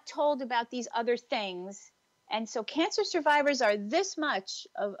not told about these other things. And so cancer survivors are this much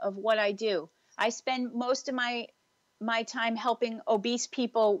of what I do. I spend most of my my time helping obese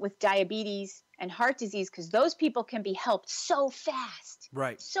people with diabetes and heart disease, because those people can be helped so fast.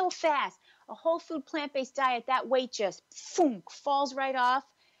 Right. So fast. A whole food plant-based diet, that weight just falls right off.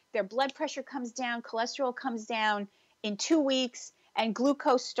 Their blood pressure comes down, cholesterol comes down in 2 weeks, and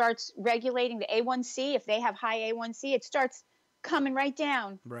glucose starts regulating the A1C. If they have high A1C, it starts coming right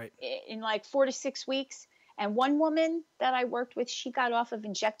down in like 4 to 6 weeks. And one woman that I worked with, she got off of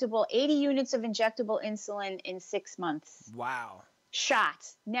 80 units of injectable insulin in 6 months. Wow.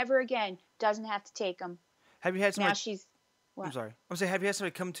 Shots. Never again. Doesn't have to take them. Have you had somebody? Now she's. What? I'm sorry. I'm saying, have you had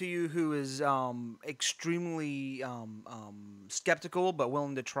somebody come to you who is extremely skeptical but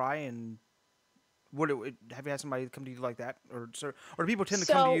willing to try? And have you had somebody come to you like that, or do people tend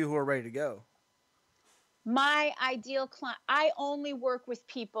to come to you who are ready to go? My ideal client. I only work with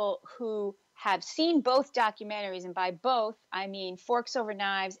people who have seen both documentaries, and by both I mean Forks Over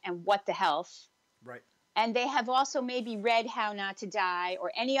Knives and What the Health. Right. And they have also maybe read How Not to Die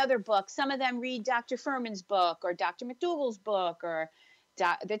or any other book. Some of them read Dr. Furman's book or Dr. McDougall's book or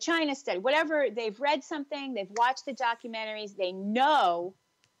the China study. Whatever, they've read something, they've watched the documentaries,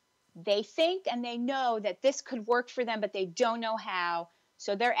 they think and they know that this could work for them, but they don't know how.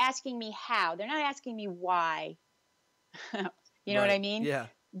 So they're asking me how. They're not asking me why. You know what I mean? Yeah.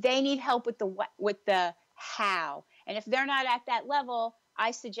 They need help with the how. And if they're not at that level,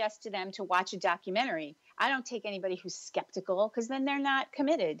 I suggest to them to watch a documentary. I don't take anybody who's skeptical, because then they're not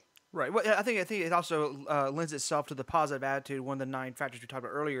committed. Right. Well, I think it also lends itself to the positive attitude. One of the 9 factors we talked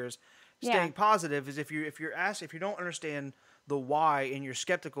about earlier is staying positive. Is if you don't understand the why and you're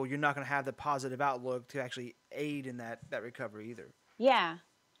skeptical, you're not going to have the positive outlook to actually aid in that recovery either. Yeah.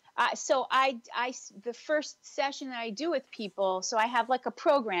 So the first session that I do with people, so I have like a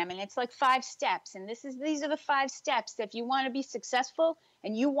program, and it's like 5 steps. And these are the 5 steps that if you want to be successful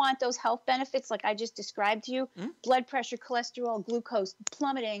and you want those health benefits, like I just described to you, blood pressure, cholesterol, glucose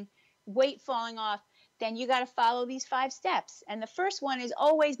plummeting, weight falling off, then you got to follow these 5 steps. And the first one is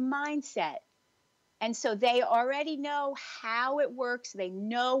always mindset. And so they already know how it works. They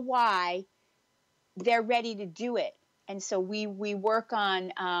know why. They're ready to do it. And so we work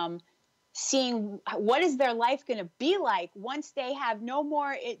on seeing what is their life going to be like once they have no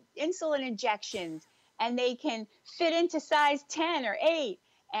more insulin injections and they can fit into size 10 or 8.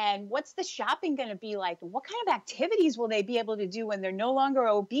 And what's the shopping going to be like? And what kind of activities will they be able to do when they're no longer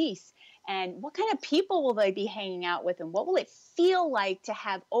obese? And what kind of people will they be hanging out with? And what will it feel like to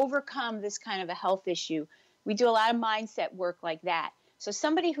have overcome this kind of a health issue? We do a lot of mindset work like that. So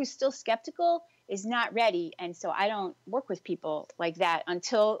somebody who's still skeptical is not ready. And so I don't work with people like that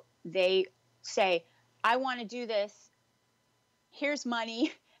until they say, I want to do this. Here's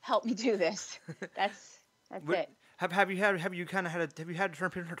money. Help me do this. That's it. Have you had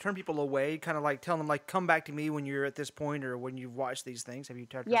to turn people away, kind of like telling them like, come back to me when you're at this point or when you've watched these things? Have you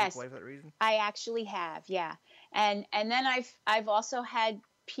turned people away for that reason? I actually have. Yeah. And then I've also had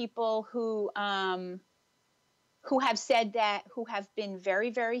people who have said that, who have been very,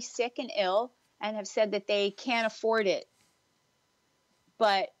 very sick and ill, and have said that they can't afford it,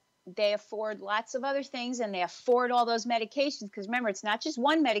 but they afford lots of other things, and they afford all those medications. Because remember, it's not just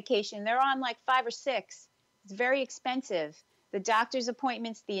one medication. They're on like 5 or 6. It's very expensive. The doctor's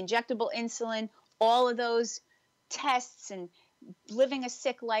appointments, the injectable insulin, all of those tests, and living a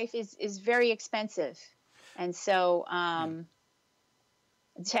sick life is very expensive. And so, and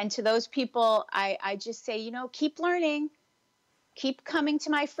to those people, I just say, keep learning. Keep coming to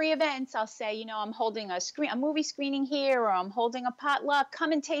my free events. I'll say, I'm holding a movie screening here, or I'm holding a potluck.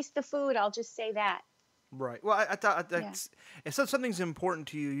 Come and taste the food. I'll just say that. Right. Well, I thought if something's important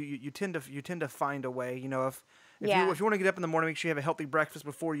to you, you tend to find a way. If you want to get up in the morning, make sure you have a healthy breakfast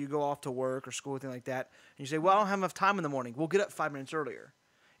before you go off to work or school, anything like that. And you say, well, I don't have enough time in the morning. We'll get up 5 minutes earlier.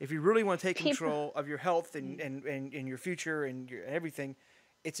 If you really want to take control of your health and your future and your everything,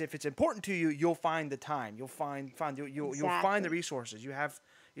 if it's important to you, you'll find the time. You'll find you'll find the resources. Even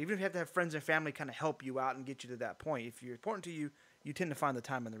if you have to have friends and family kind of help you out and get you to that point. If you're important to you, you tend to find the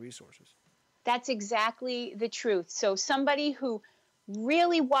time and the resources. That's exactly the truth. So somebody who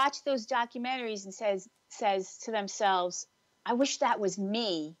really watched those documentaries and says to themselves, I wish that was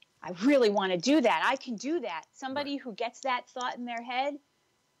me. I really want to do that. I can do that. Somebody who gets that thought in their head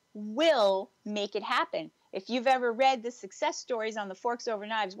will make it happen. If you've ever read the success stories on the Forks Over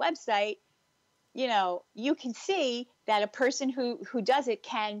Knives website, you can see that a person who does it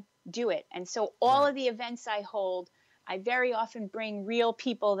can do it. And so all of the events I hold, I very often bring real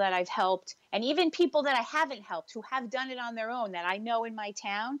people that I've helped, and even people that I haven't helped who have done it on their own that I know in my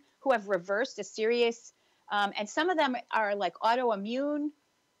town, who have reversed a serious, and some of them are like autoimmune,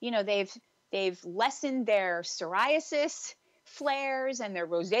 they've They've lessened their psoriasis flares, and their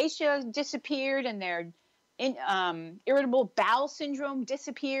rosacea disappeared, and their irritable bowel syndrome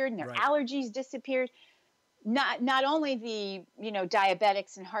disappeared, and their Right. allergies disappeared. Not only the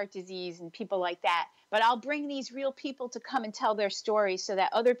diabetics and heart disease and people like that, but I'll bring these real people to come and tell their stories so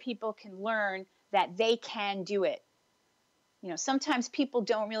that other people can learn that they can do it. Sometimes people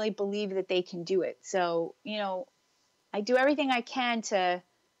don't really believe that they can do it. So, I do everything I can to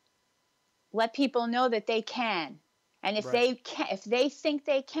let people know that they can. And if Right. if they think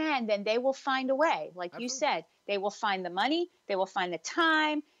they can, then they will find a way. Like you Absolutely. said, they will find the money, they will find the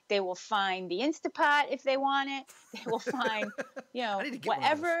time, they will find the Instapot if they want it. They will find, I need to get one of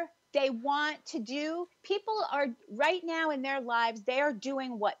those. whatever they want to do. People are right now in their lives, they are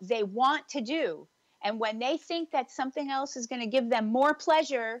doing what they want to do. And when they think that something else is going to give them more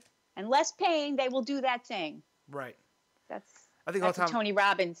pleasure and less pain, they will do that thing. Right. That's a Tony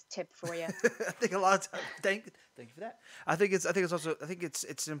Robbins tip for you. I think a lot of times. Thank you for that. I think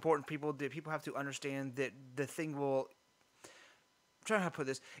it's important. People have to understand that the thing will. I'm trying to put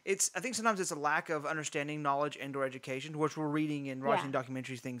this. I think sometimes it's a lack of understanding, knowledge, and/or education, which we're reading and watching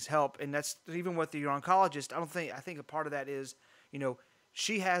documentaries. Things help, and that's even with your oncologist. I think a part of that is,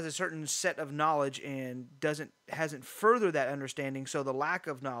 she has a certain set of knowledge and hasn't furthered that understanding. So the lack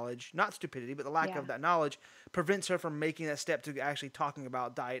of knowledge, not stupidity, but the lack of that knowledge prevents her from making that step to actually talking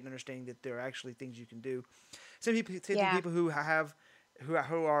about diet and understanding that there are actually things you can do. Same people who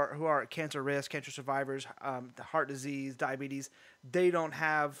are at cancer risk, cancer survivors, the heart disease, diabetes, they don't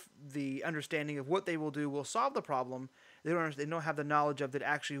have the understanding of what they will solve the problem. They don't have the knowledge of that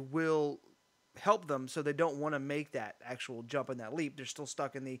actually will help them, so they don't want to make that actual jump in that leap. They're still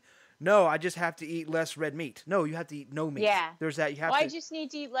stuck in no, I just have to eat less red meat. No, you have to eat no meat. Yeah. There's that. I just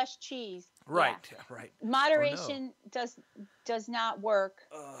need to eat less cheese. Right. Yeah. Right. Moderation does not work.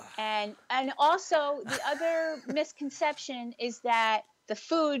 And also the other misconception is that the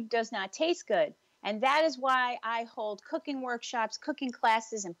food does not taste good. And that is why I hold cooking workshops, cooking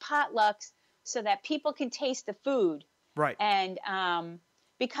classes, and potlucks so that people can taste the food. Right. And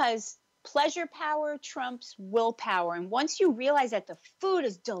because pleasure power trumps willpower. And once you realize that the food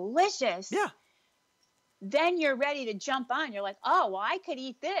is delicious, then you're ready to jump on. You're like, oh, well, I could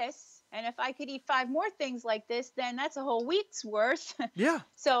eat this. And if I could eat 5 more things like this, then that's a whole week's worth. Yeah.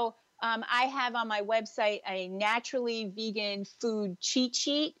 So I have on my website a naturally vegan food cheat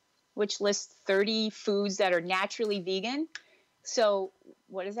sheet, which lists 30 foods that are naturally vegan. So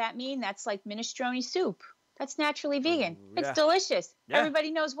what does that mean? That's like minestrone soup. That's naturally vegan. It's delicious. Yeah. Everybody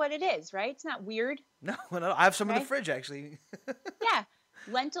knows what it is, right? It's not weird. No, I have some in the fridge, actually. Yeah.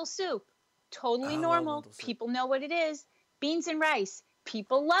 Lentil soup. Totally normal. People know what it is. Beans and rice.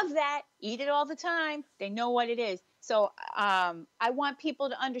 People love that. Eat it all the time. They know what it is. So I want people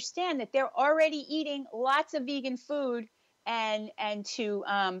to understand that they're already eating lots of vegan food and to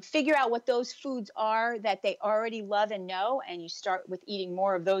figure out what those foods are that they already love and know, and you start with eating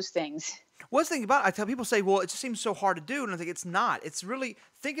more of those things. What's the thing about it? I tell people, say, well, it just seems so hard to do, and I think it's not. It's really,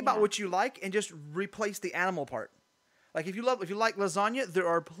 think about what you like and just replace the animal part. Like if you like lasagna, there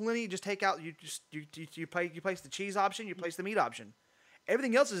are plenty. Just take out you place the cheese option, you place the meat option.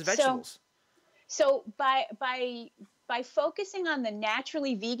 Everything else is vegetables. So by focusing on the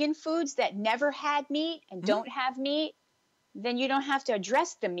naturally vegan foods that never had meat and don't have meat, then you don't have to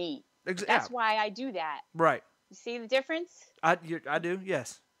address the meat. That's why I do that. Right. You see the difference? I do.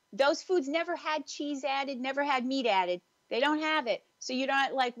 Yes. Those foods never had cheese added, never had meat added. They don't have it. So you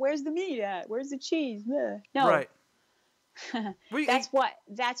don't like, where's the meat at? Where's the cheese? No. Right. That's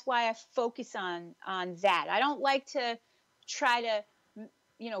why I focus on that. I don't like to try to,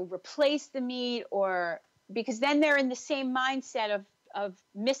 replace the meat because then they're in the same mindset of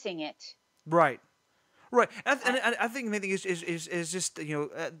missing it. Right. Right, and I think the main thing is just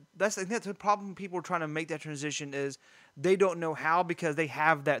that's the problem. People are trying to make that transition is they don't know how because they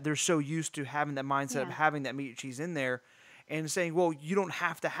have that, they're so used to having that mindset of having that meat and cheese in there, and saying, well, you don't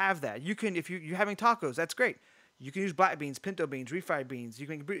have to have that. You can, if you're having tacos, that's great. You can use black beans, pinto beans, refried beans. You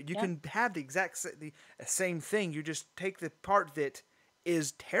can have the exact the same thing. You just take the part that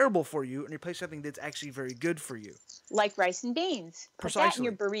is terrible for you and replace something that's actually very good for you. Like rice and beans. Put that in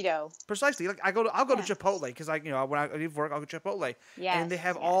your burrito. Precisely. Like I'll go to Chipotle because when I leave work, I'll go to Chipotle. Yes, and they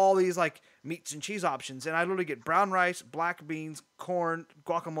have all these like meats and cheese options, and I literally get brown rice, black beans, corn,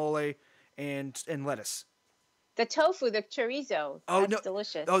 guacamole, and lettuce. The tofu, the chorizo. That's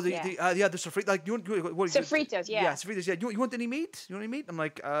delicious. Oh, the sofritas. Like sofritas, Yeah, sofritas. Yeah. You want any meat? You want any meat? I'm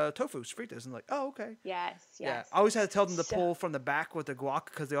like, tofu, sofritas. I'm like, oh, okay. Yes. Yeah. I always had to tell them to pull from the back with the guac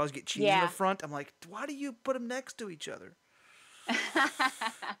because they always get cheese in the front. I'm like, why do you put them next to each other?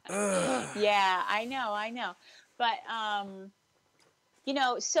 Ugh. Yeah, I know. But you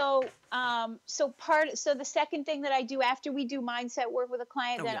know, so the second thing that I do after we do mindset work with a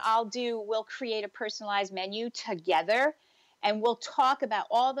client, Oh then yes. we'll create a personalized menu together, and we'll talk about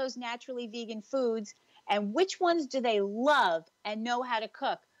all those naturally vegan foods and which ones do they love and know how to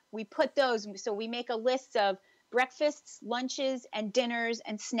cook. We put those, so we make a list of breakfasts, lunches, and dinners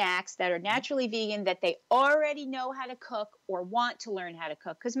and snacks that are Mhm. naturally vegan that they already know how to cook or want to learn how to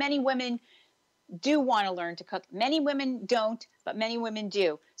cook. Because many women do want to learn to cook. Many women don't, but many women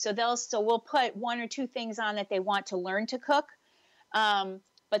do. So we'll put one or two things on that they want to learn to cook.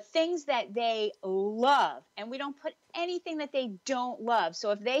 But things that they love, and we don't put anything that they don't love.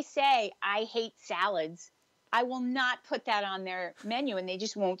 So if they say, I hate salads, I will not put that on their menu, and they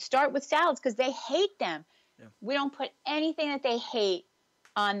just won't start with salads because they hate them. Yeah. We don't put anything that they hate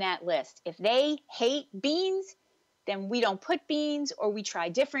on that list. If they hate beans, then we don't put beans, or we try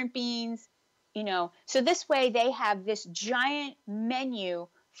different beans, you know. So this way they have this giant menu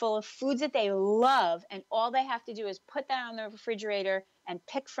full of foods that they love, and all they have to do is put that on the refrigerator and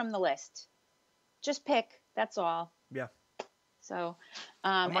pick from the list. Just pick, that's all. Yeah. So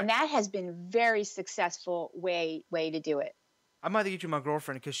I might and that has been very successful way to do it. I might have to get you my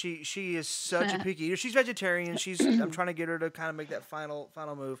girlfriend because she is such a picky eater. She's vegetarian. I'm trying to get her to kind of make that final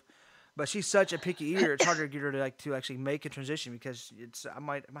move, but she's such a picky eater. It's harder to get her to actually make a transition because I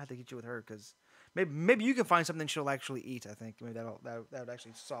might have to get you with her because maybe you can find something she'll actually eat. I think maybe that would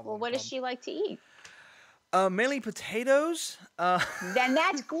actually solve a Well, lot of what does problems. she like to eat? Mainly potatoes. Then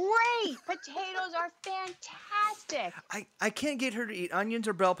that's great. Potatoes are fantastic. I can't get her to eat onions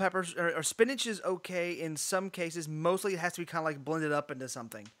or bell peppers or spinach is okay in some cases. Mostly it has to be kind of like blended up into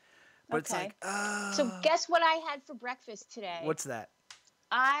something. But it's Okay. like, So guess what I had for breakfast today? what's that?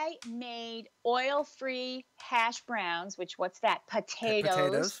 I made oil-free hash browns, which what's that? Potatoes,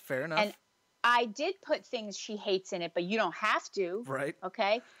 Potatoes. fair And enough. I did put things she hates in it, but you don't have to. Right.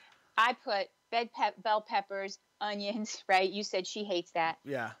 Okay. I put bell peppers, onions, right? You said she hates that.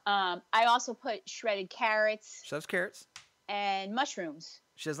 Yeah. I also put shredded carrots She loves carrots. and mushrooms.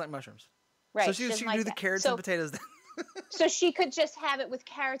 She doesn't like mushrooms. So Right. She she doesn't can do like the that. carrots and So potatoes then. So she could just have it with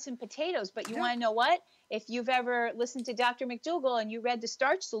carrots and potatoes. But you Yeah. want to know what? If you've ever listened to Dr. McDougall and you read the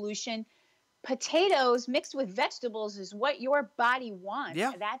starch solution, potatoes mixed with vegetables is what your body wants.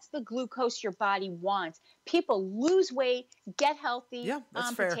 Yeah. That's the glucose your body wants. People lose weight, get healthy Yeah, that's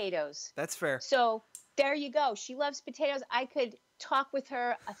on fair. potatoes. That's fair. So there you go. She loves potatoes. I could talk with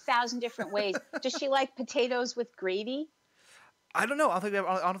her 1,000 different ways. Does she like potatoes with gravy? I don't know. I think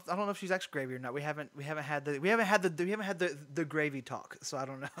I don't know if she's ex gravy or not. We haven't had the gravy talk. So I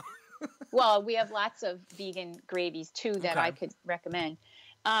don't know. Well, we have lots of vegan gravies too that Okay. I could recommend.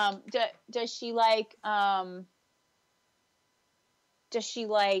 Does she like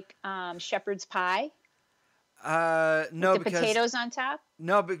shepherd's pie No, with the because potatoes on top?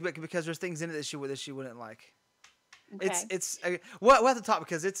 because there's things in it that she wouldn't like. Okay. It's we'll have to talk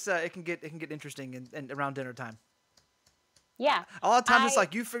because it can get interesting and around dinner time. Yeah. A lot of times it's I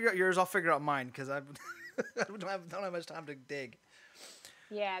like you figure out yours, I'll figure out mine because I don't have much time to dig.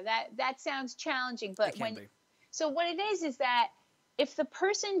 Yeah, that sounds challenging, It but can be. so what it is that if the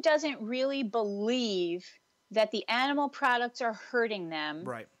person doesn't really believe that the animal products are hurting them,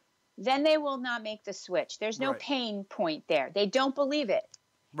 Right. then they will not make the switch. There's no Right. pain point there. They don't believe it.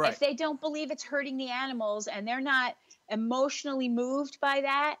 Right. If they don't believe it's hurting the animals and they're not emotionally moved by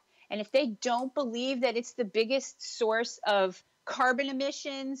that, and if they don't believe that it's the biggest source of carbon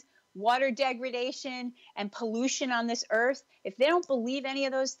emissions, water degradation, and pollution on this earth, if they don't believe any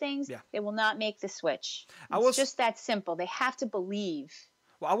of those things, Yeah. they will not make the switch. I It's was just that simple. They have to believe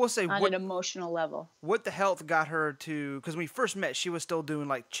well. I will say on an emotional level. what the health got her to because when we first met, she was still doing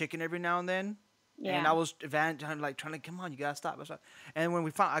like chicken every now and then. And I Yeah. was trying to come on, you gotta stop. And when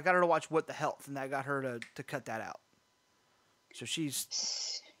I got her to watch What the Health, and that got her to cut that out. So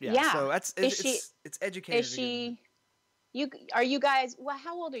she's Yeah. So that's Is she it's educated. is she you guys, well,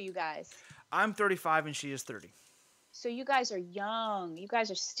 how old are you guys? I'm 35 and she is 30. So you guys are young. You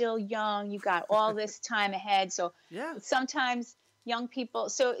guys are still young. You got all this time ahead. So Yeah. sometimes young people.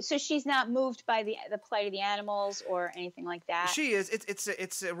 So she's not moved by the plight of the animals or anything like that. She is.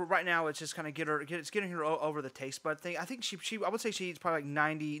 It's right now. It's just kind of getting her over the taste bud thing. I think I would say she eats probably like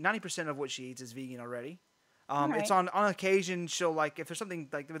 90% of what she eats is vegan already. Right. It's on occasion she'll like if there's something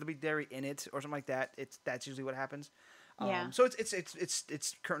like there'll be dairy in it or something like that. That's usually what happens. Yeah. So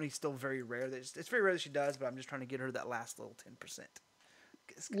it's currently still very rare. It's very rare that she does, but I'm just trying to get her that last little 10%.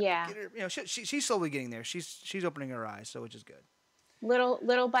 Yeah. Get her, she's slowly getting there. She's opening her eyes, so which is good.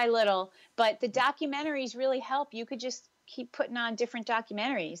 Little by little. But the documentaries really help. You could just keep putting on different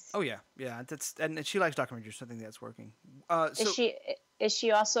documentaries. Oh yeah, yeah. And she likes documentaries. So I think that's working. Is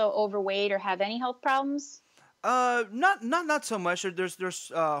she also overweight or have any health problems? Not so much. There's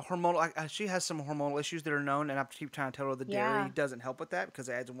hormonal. She has some hormonal issues that are known, and I have to keep trying to tell her the dairy doesn't help with that because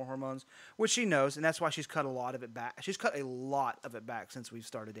it adds more hormones, which she knows, and that's why she's cut a lot of it back. She's cut a lot of it back since we've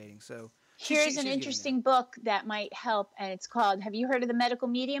started dating. So here's an interesting book that might help, and it's called. Have you heard of the Medical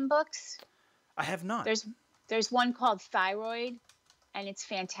Medium books? I have not. There's one called Thyroid, and it's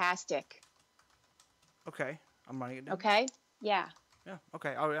fantastic. Okay, I'm writing it down. Okay, yeah. Yeah.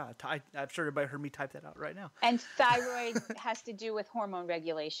 Okay. Oh yeah. I'm sure everybody heard me type that out right now. And thyroid has to do with hormone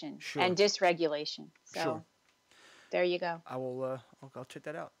regulation and dysregulation. So there you go. I will. I'll check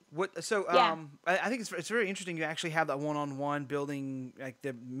that out. So I think it's very interesting. You actually have that one-on-one building like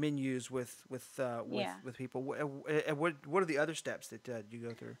the menus with people. What are the other steps that you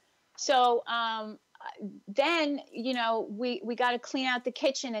go through? So then, we got to clean out the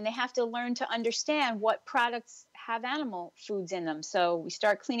kitchen, and they have to learn to understand what products have animal foods in them. So we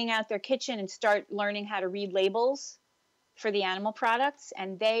start cleaning out their kitchen and start learning how to read labels for the animal products.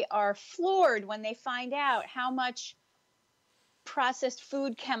 And they are floored when they find out how much processed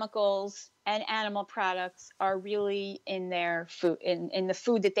food chemicals and animal products are really in their food, in the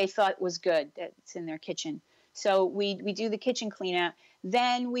food that they thought was good, that's in their kitchen. So we do the kitchen clean out.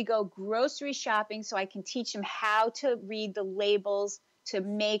 Then we go grocery shopping so I can teach them how to read the labels to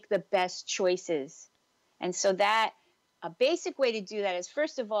make the best choices. And so a basic way to do that is,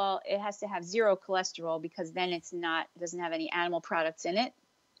 first of all, it has to have 0 cholesterol because then it doesn't have any animal products in it,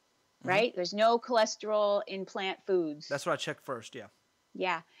 right? There's no cholesterol in plant foods. That's what I check first, yeah.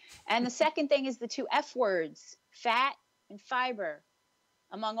 Yeah. And the second thing is the 2 F words, fat and fiber.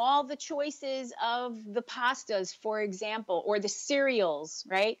 Among all the choices of the pastas, for example, or the cereals,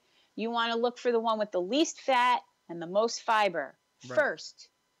 right? You want to look for the one with the least fat and the most fiber first.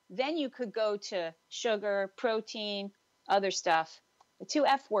 Then you could go to sugar, protein, other stuff. The 2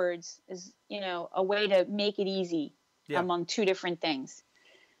 F words is, a way to make it easy among 2 different things.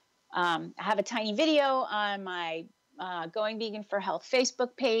 I have a tiny video on my Going Vegan for Health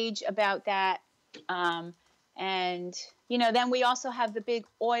Facebook page about that. And, then we also have the big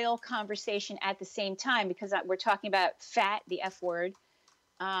oil conversation at the same time because we're talking about fat, the F word.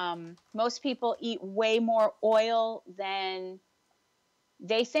 Most people eat way more oil than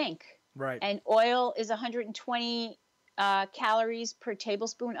they think. Right. And oil is 120 calories per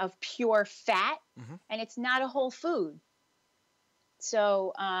tablespoon of pure fat, and it's not a whole food.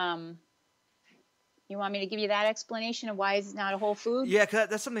 So, you want me to give you that explanation of why it's not a whole food? Yeah, cause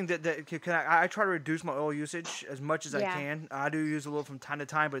that's something that I try to reduce my oil usage as much as I can. I do use a little from time to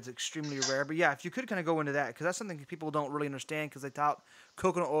time, but it's extremely rare. But yeah, if you could kind of go into that, because that's something people don't really understand because they thought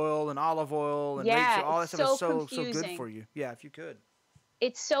coconut oil and olive oil and rapeseed, all that stuff is so good for you. Yeah, if you could.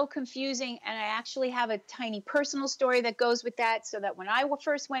 It's so confusing, and I actually have a tiny personal story that goes with that, so that when I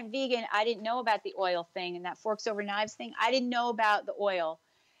first went vegan, I didn't know about the oil thing and that forks over knives thing. I didn't know about the oil.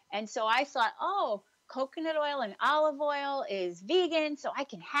 And so I thought, coconut oil and olive oil is vegan, so I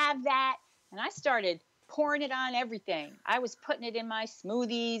can have that. And I started pouring it on everything. I was putting it in my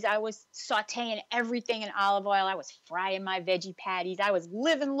smoothies. I was sauteing everything in olive oil. I was frying my veggie patties. I was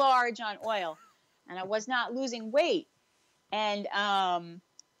living large on oil, and I was not losing weight. And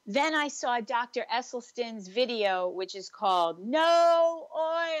then I saw Dr. Esselstyn's video, which is called No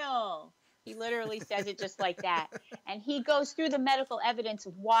Oil. He literally says it just like that. And he goes through the medical evidence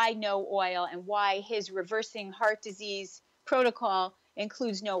of why no oil and why his reversing heart disease protocol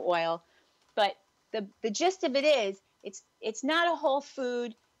includes no oil. But the gist of it is it's not a whole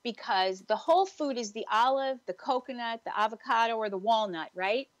food because the whole food is the olive, the coconut, the avocado, or the walnut,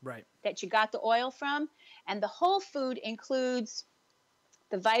 right? Right. That you got the oil from. And the whole food includes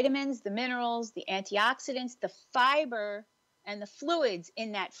the vitamins, the minerals, the antioxidants, the fiber, and the fluids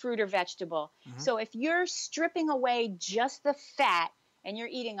in that fruit or vegetable. So if you're stripping away just the fat and you're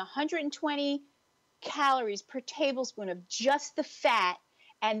eating 120 calories per tablespoon of just the fat,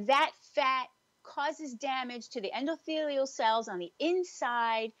 and that fat causes damage to the endothelial cells on the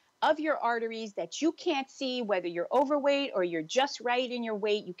inside of your arteries that you can't see, whether you're overweight or you're just right in your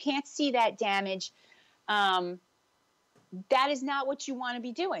weight, you can't see that damage. That is not what you want to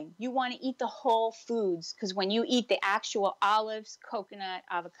be doing. You want to eat the whole foods, because when you eat the actual olives, coconut,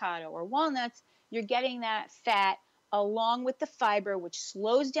 avocado, or walnuts, you're getting that fat along with the fiber, which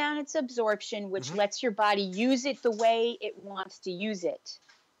slows down its absorption, which lets your body use it the way it wants to use it.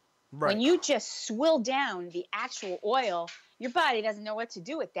 Right. When you just swill down the actual oil, your body doesn't know what to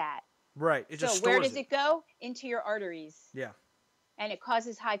do with that. Right. It just stores where does it go? Into your arteries. Yeah. And it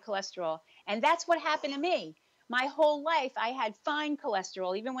causes high cholesterol. And that's what happened to me. my whole life I had fine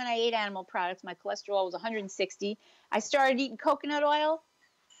cholesterol. Even when I ate animal products, my cholesterol was 160. I started eating coconut oil,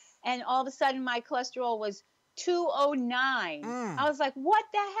 and all of a sudden my cholesterol was 209. I was like, what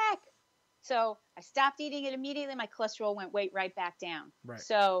the heck? So I stopped eating it immediately. My cholesterol went right back down. Right.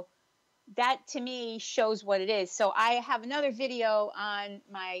 So that to me shows what it is. So I have another video on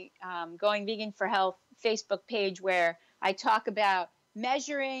my Going Vegan for Health Facebook page where I talk about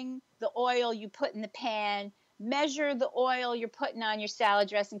measuring the oil you put in the pan, measure the oil you're putting on your salad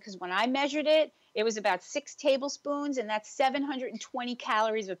dressing. Because when I measured it, it was about 6 tablespoons, and that's 720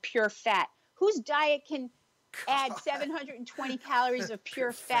 calories of pure fat. Whose diet can add 720 calories of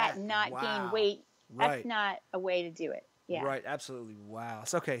pure fat and not gain weight? That's not a way to do it. Yeah. Right, absolutely. Wow.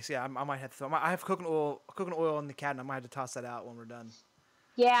 So, okay, so yeah, I might have to. I have coconut oil in the cabinet. I might have to toss that out when we're done.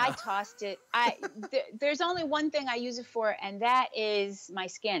 Yeah, I tossed it. There's only one thing I use it for, and that is my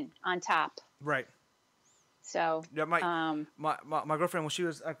skin on top. Right. So yeah, my girlfriend, when she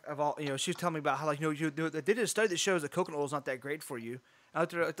was she was telling me about how they did a study that shows that coconut oil is not that great for you. I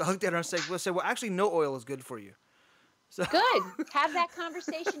looked at her and said, well, actually, no oil is good for you. So. Good. Have that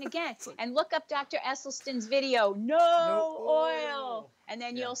conversation again. And look up Dr. Esselstyn's video, No Oil. And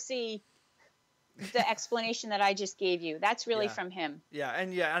then you'll see the explanation that I just gave you. That's really from him. Yeah,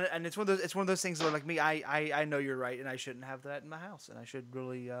 and it's one of those things where, like me, I know you're right, and I shouldn't have that in my house, and I should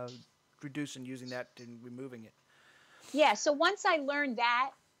really reduce and using that and removing it. Yeah, so once I learned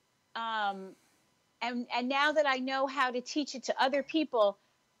that, and now that I know how to teach it to other people,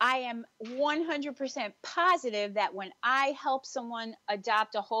 I am 100% positive that when I help someone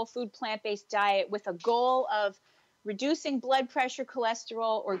adopt a whole food plant-based diet with a goal of reducing blood pressure,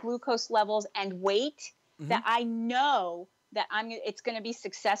 cholesterol, or glucose levels and weight, that I know that it's going to be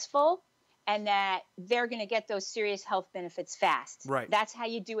successful and that they're going to get those serious health benefits fast. Right. That's how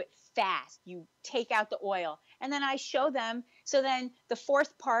you do it fast. You take out the oil. And then I show them. So then the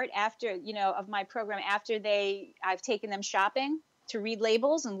fourth part after, of my program, after I've taken them shopping to read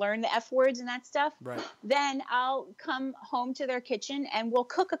labels and learn the F words and that stuff. Right. Then I'll come home to their kitchen and we'll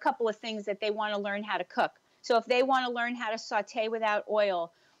cook a couple of things that they want to learn how to cook. So if they want to learn how to saute without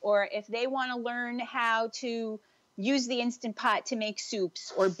oil, or if they want to learn how to use the Instant Pot to make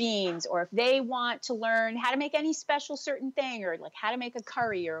soups or beans, or if they want to learn how to make any special certain thing, or like how to make a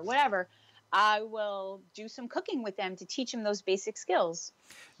curry or whatever, I will do some cooking with them to teach them those basic skills.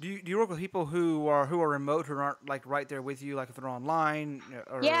 Do you work with people who are remote, who aren't like right there with you, like if they're online?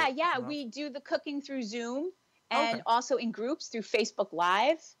 Yeah. We do the cooking through Zoom and also in groups through Facebook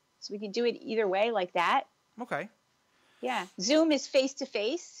Live. So we can do it either way like that. Okay. Yeah. Zoom is face to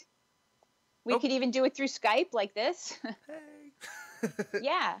face. We could even do it through Skype like this. Hey.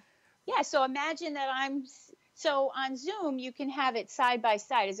 Yeah. So imagine that so on Zoom, you can have it side by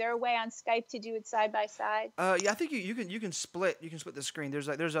side. Is there a way on Skype to do it side by side? Yeah, I think you can split the screen. There's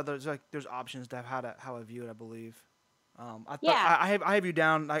options to have how I view it, I believe. I have you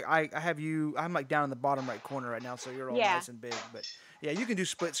down. I'm like down in the bottom right corner right now, so you're all nice and big. But yeah, you can do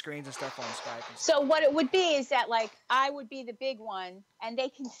split screens and stuff on Skype. So what it would be is that like I would be the big one, and they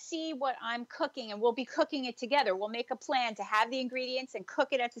can see what I'm cooking, and we'll be cooking it together. We'll make a plan to have the ingredients and cook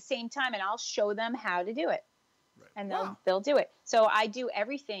it at the same time, and I'll show them how to do it. Right. And they'll do it. So I do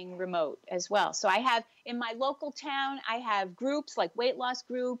everything remote as well. So I have in my local town, I have groups like weight loss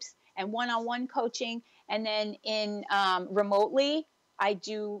groups and one-on-one coaching. And then in remotely, I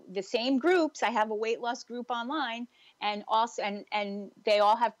do the same groups. I have a weight loss group online, and also and they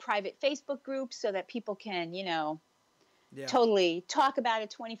all have private Facebook groups so that people can totally talk about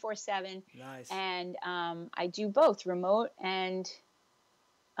it 24/7. Nice. And I do both remote and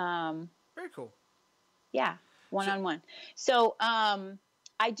very cool. Yeah. One-on-one. So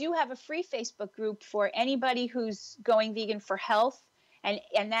I do have a free Facebook group for anybody who's going vegan for health.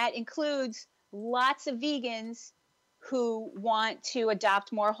 And that includes lots of vegans who want to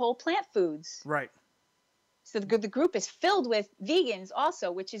adopt more whole plant foods. Right. So the group is filled with vegans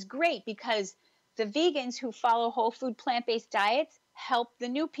also, which is great because the vegans who follow whole food plant-based diets help the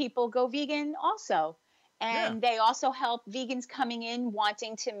new people go vegan also. And they also help vegans coming in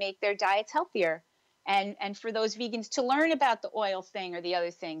wanting to make their diets healthier. And for those vegans to learn about the oil thing or the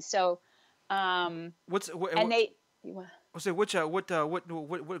other thing. So, what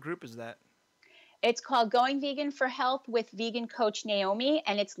group is that? It's called Going Vegan for Health with Vegan Coach Naomi,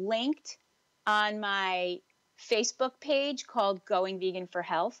 and it's linked on my Facebook page called Going Vegan for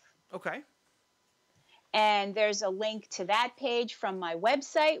Health. Okay. And there's a link to that page from my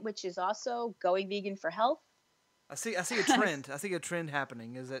website, which is also Going Vegan for Health. I see a trend. I see a trend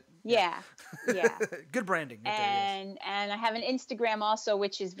happening. Is it? Yeah. Good branding. And I have an Instagram also,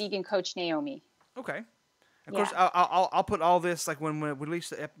 which is Vegan Coach Naomi. Okay. Of course, Yeah. I'll put all this, like when we release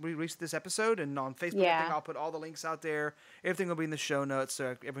this episode, and on Facebook, everything. Yeah. I'll put all the links out there. Everything will be in the show notes,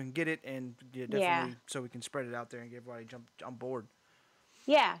 so everyone can get it, and yeah, Yeah. definitely so we can spread it out there and get everybody jump on board.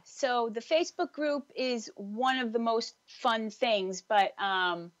 Yeah. So the Facebook group is one of the most fun things, but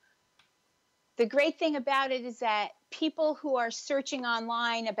the great thing about it is that people who are searching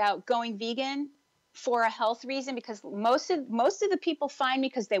online about going vegan for a health reason, because most of the people find me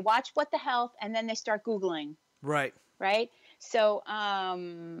because they watch What the Health and then they start Googling. Right. Right. So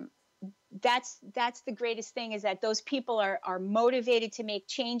that's the greatest thing, is that those people are motivated to make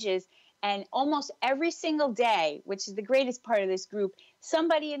changes. And almost every single day, which is the greatest part of this group,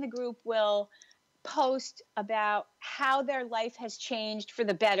 somebody in the group will post about how their life has changed for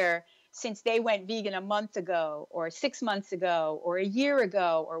the better since they went vegan a month ago or 6 months ago or a year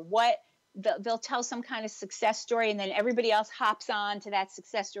ago, or what. They'll tell some kind of success story, and then everybody else hops on to that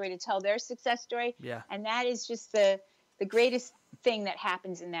success story to tell their success story. Yeah. And that is just the greatest thing that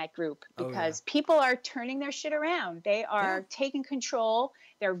happens in that group, because people are turning their shit around. They are taking control.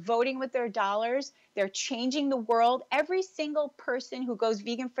 They're voting with their dollars. They're changing the world. Every single person who goes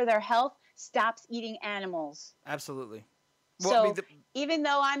vegan for their health stops eating animals. Absolutely. Well, so even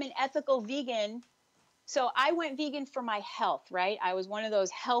though I'm an ethical vegan, so I went vegan for my health, right? I was one of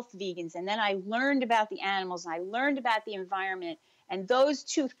those health vegans. And then I learned about the animals and I learned about the environment. And those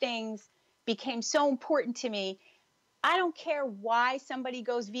two things became so important to me. I don't care why somebody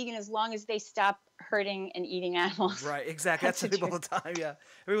goes vegan as long as they stop hurting and eating animals. Right, exactly. That's what people all the time, yeah.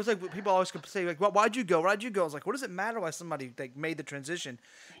 I mean, it was like people always say, like, well, why'd you go? Why'd you go? I was like, what does it matter why somebody like made the transition?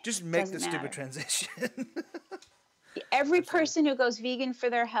 Just make the stupid transition. Every person who goes vegan for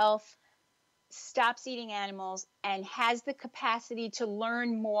their health stops eating animals and has the capacity to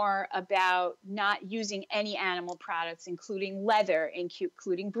learn more about not using any animal products, including leather,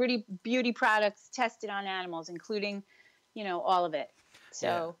 including beauty products tested on animals, including, all of it.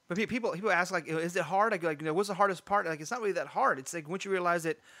 So, but people ask, like, is it hard? Like, what's the hardest part? Like, it's not really that hard. It's like once you realize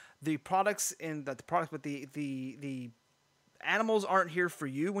that the products with the animals aren't here for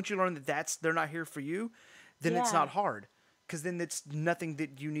you. Once you learn that they're not here for you, then it's not hard, because then it's nothing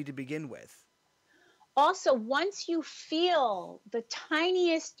that you need to begin with. Also, once you feel the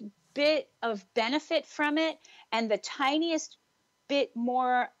tiniest bit of benefit from it and the tiniest bit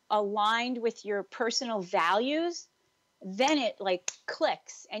more aligned with your personal values, then it like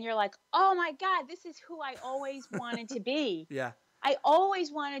clicks and you're like, oh my God, this is who I always wanted to be. Yeah. I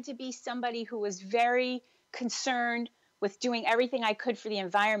always wanted to be somebody who was very concerned with doing everything I could for the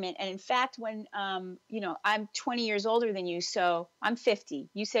environment. And in fact, when, I'm 20 years older than you, so I'm 50.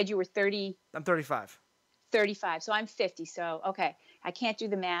 You said you were 30. I'm 35. 35. So I'm 50. So, okay. I can't do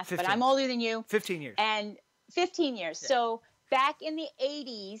the math, 15. but I'm older than you. 15 years. And 15 years. Yeah. So back in the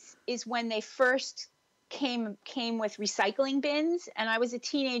 80s is when they first came with recycling bins. And I was a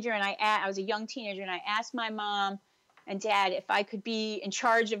teenager and I was a young teenager, and I asked my mom and dad if I could be in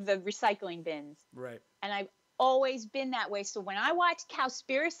charge of the recycling bins. Right. And I've always been that way. So when I watched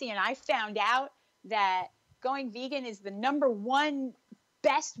Cowspiracy and I found out that going vegan is the #1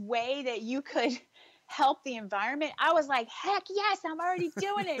 best way that you could help the environment, I was like, heck yes, I'm already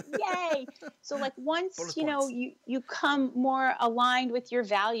doing it. Yay. So like once, you come more aligned with your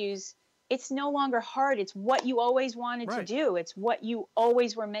values, it's no longer hard. It's what you always wanted to do. It's what you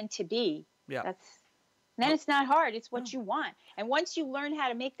always were meant to be. Yeah. Then it's not hard. It's what you want. And once you learn how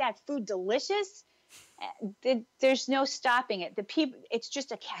to make that food delicious, there's no stopping it. It's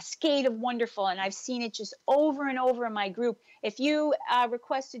just a cascade of wonderful, and I've seen it just over and over in my group. If you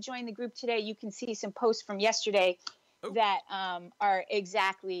request to join the group today, you can see some posts from yesterday that are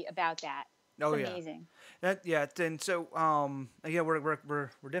exactly about that. It's amazing. And so we're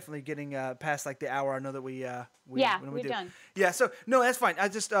definitely getting past like the hour. I know that we're done. Yeah, so no, that's fine. I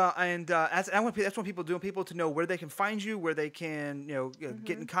just that's what people do. People to know where they can find you, where they can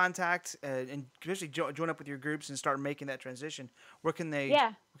get in contact, and especially join up with your groups and start making that transition. Where can they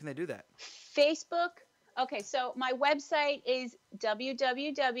do that? Facebook. Okay, so my website is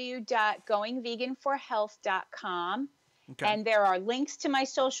www.goingveganforhealth.com. Okay. And there are links to my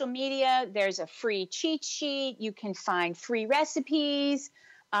social media. There's a free cheat sheet. You can find free recipes.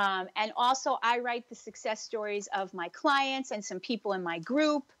 And also, I write the success stories of my clients and some people in my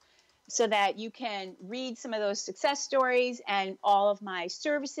group so that you can read some of those success stories. And all of my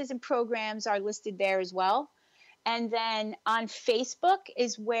services and programs are listed there as well. And then on Facebook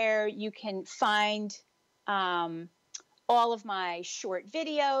is where you can find all of my short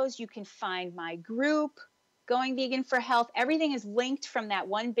videos. You can find my group, Going Vegan for Health. Everything is linked from that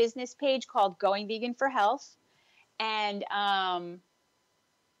one business page called Going Vegan for Health. And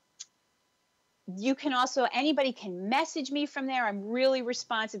you can also, anybody can message me from there. I'm really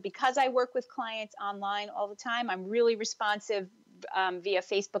responsive because I work with clients online all the time. I'm really responsive via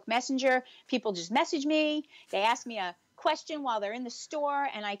Facebook Messenger. People just message me. They ask me a question while they're in the store,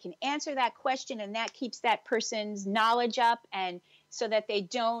 and I can answer that question, and that keeps that person's knowledge up, and so that they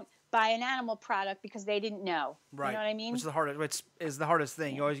don't buy an animal product because they didn't know. Right. You know what I mean? Which is the hardest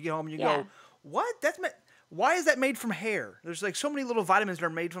thing. You always get home and you Yeah. go, what? Why is that made from hair? There's like so many little vitamins that are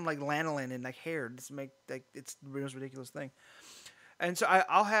made from like lanolin and like hair. It's the most ridiculous thing. And so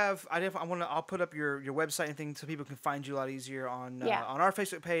I'll put up your website and things so people can find you a lot easier on our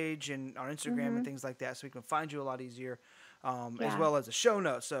Facebook page and our Instagram and things like that, so we can find you a lot easier, as well as a show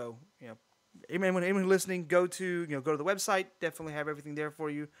note. So anyone listening, go to the website. Definitely have everything there for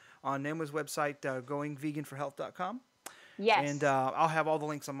you on Naomi's website, goingveganforhealth.com. Yes. And I'll have all the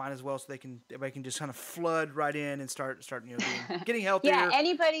links on mine as well, so everybody can just kind of flood right in and start getting healthier. Yeah,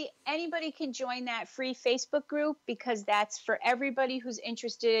 anybody can join that free Facebook group, because that's for everybody who's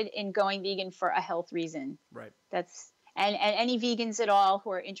interested in going vegan for a health reason. Right. That's and any vegans at all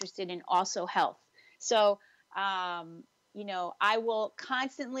who are interested in also health. So I will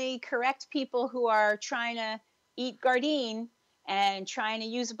constantly correct people who are trying to eat Gardein and trying to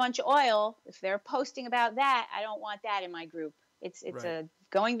use a bunch of oil. If they're posting about that, I don't want that in my group. It's Right. a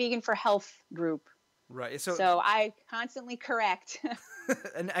Going Vegan for Health group. Right. So I constantly correct.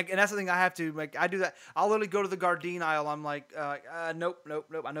 and that's the thing I have to like. I do that. I'll literally go to the Gardein aisle. I'm like, nope.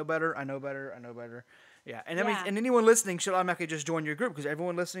 I know better. Yeah. And and anyone listening should automatically just join your group, because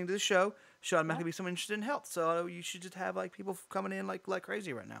everyone listening to this show should automatically be someone interested in health. So you should just have like people coming in like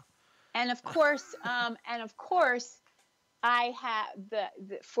crazy right now. And of course, I have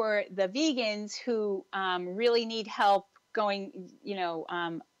for the vegans who really need help going,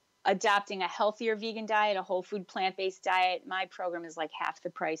 adopting a healthier vegan diet, a whole food plant-based diet. My program is like half the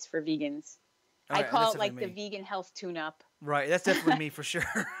price for vegans. I call it like the vegan health tune-up. Right, that's definitely me for sure.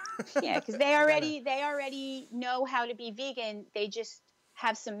 Yeah, because they already know how to be vegan. They just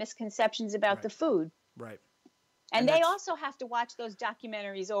have some misconceptions about the food. Right. And they also have to watch those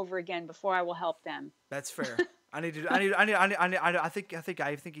documentaries over again before I will help them. That's fair. I think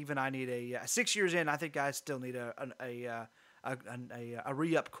even I need a 6 years in. I think I still need a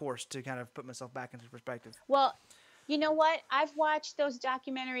re-up course to kind of put myself back into perspective. Well, you know what? I've watched those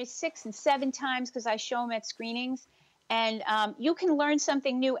documentaries 6 and 7 times because I show them at screenings, and you can learn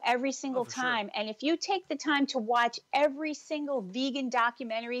something new every single time. Sure. And if you take the time to watch every single vegan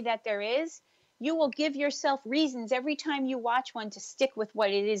documentary that there is, you will give yourself reasons every time you watch one to stick with what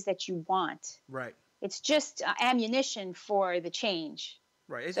it is that you want. Right. It's just ammunition for the change.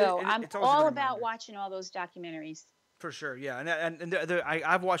 Right. I'm all about watching all those documentaries. For sure, yeah, and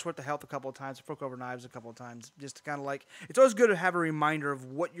I've watched What the Health a couple of times, Fork Over Knives a couple of times, just to kind of like, it's always good to have a reminder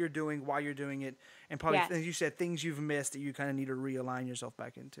of what you're doing, why you're doing it, and probably, as you said, things you've missed that you kind of need to realign yourself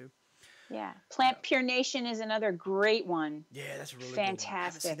back into. Yeah, Plant Pure Nation is another great one. Yeah, that's a really fantastic. Good one. I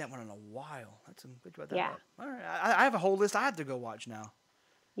haven't seen that one in a while. That's good about that. Yeah. All right, I have a whole list I have to go watch now.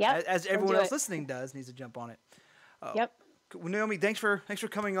 Yep. As everyone else listening needs to jump on it. Yep. Well, Naomi, thanks for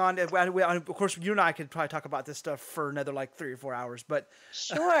coming on. Of course, you and I could probably talk about this stuff for another like 3 or 4 hours, but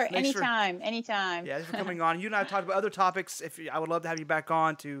sure, anytime. Yeah, thanks for coming on. You and I talked about other topics. I would love to have you back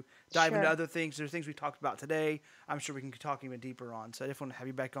on to dive into other things. There's things we talked about today. I'm sure we can talk even deeper on. So I just want to have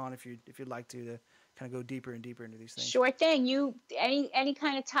you back on if you'd like to kind of go deeper and deeper into these things. Sure thing. Any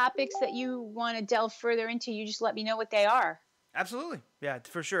kind of topics that you want to delve further into, you just let me know what they are. Absolutely, yeah,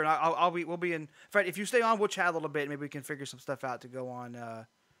 for sure. And we'll be in fact, if you stay on, we'll chat a little bit. Maybe we can figure some stuff out to go on,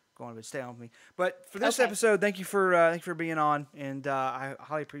 but stay on with me. But for this episode, thank you for being on, and I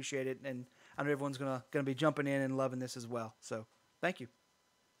highly appreciate it. And I know everyone's gonna be jumping in and loving this as well. So thank you.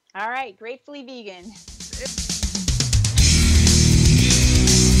 All right, gratefully vegan.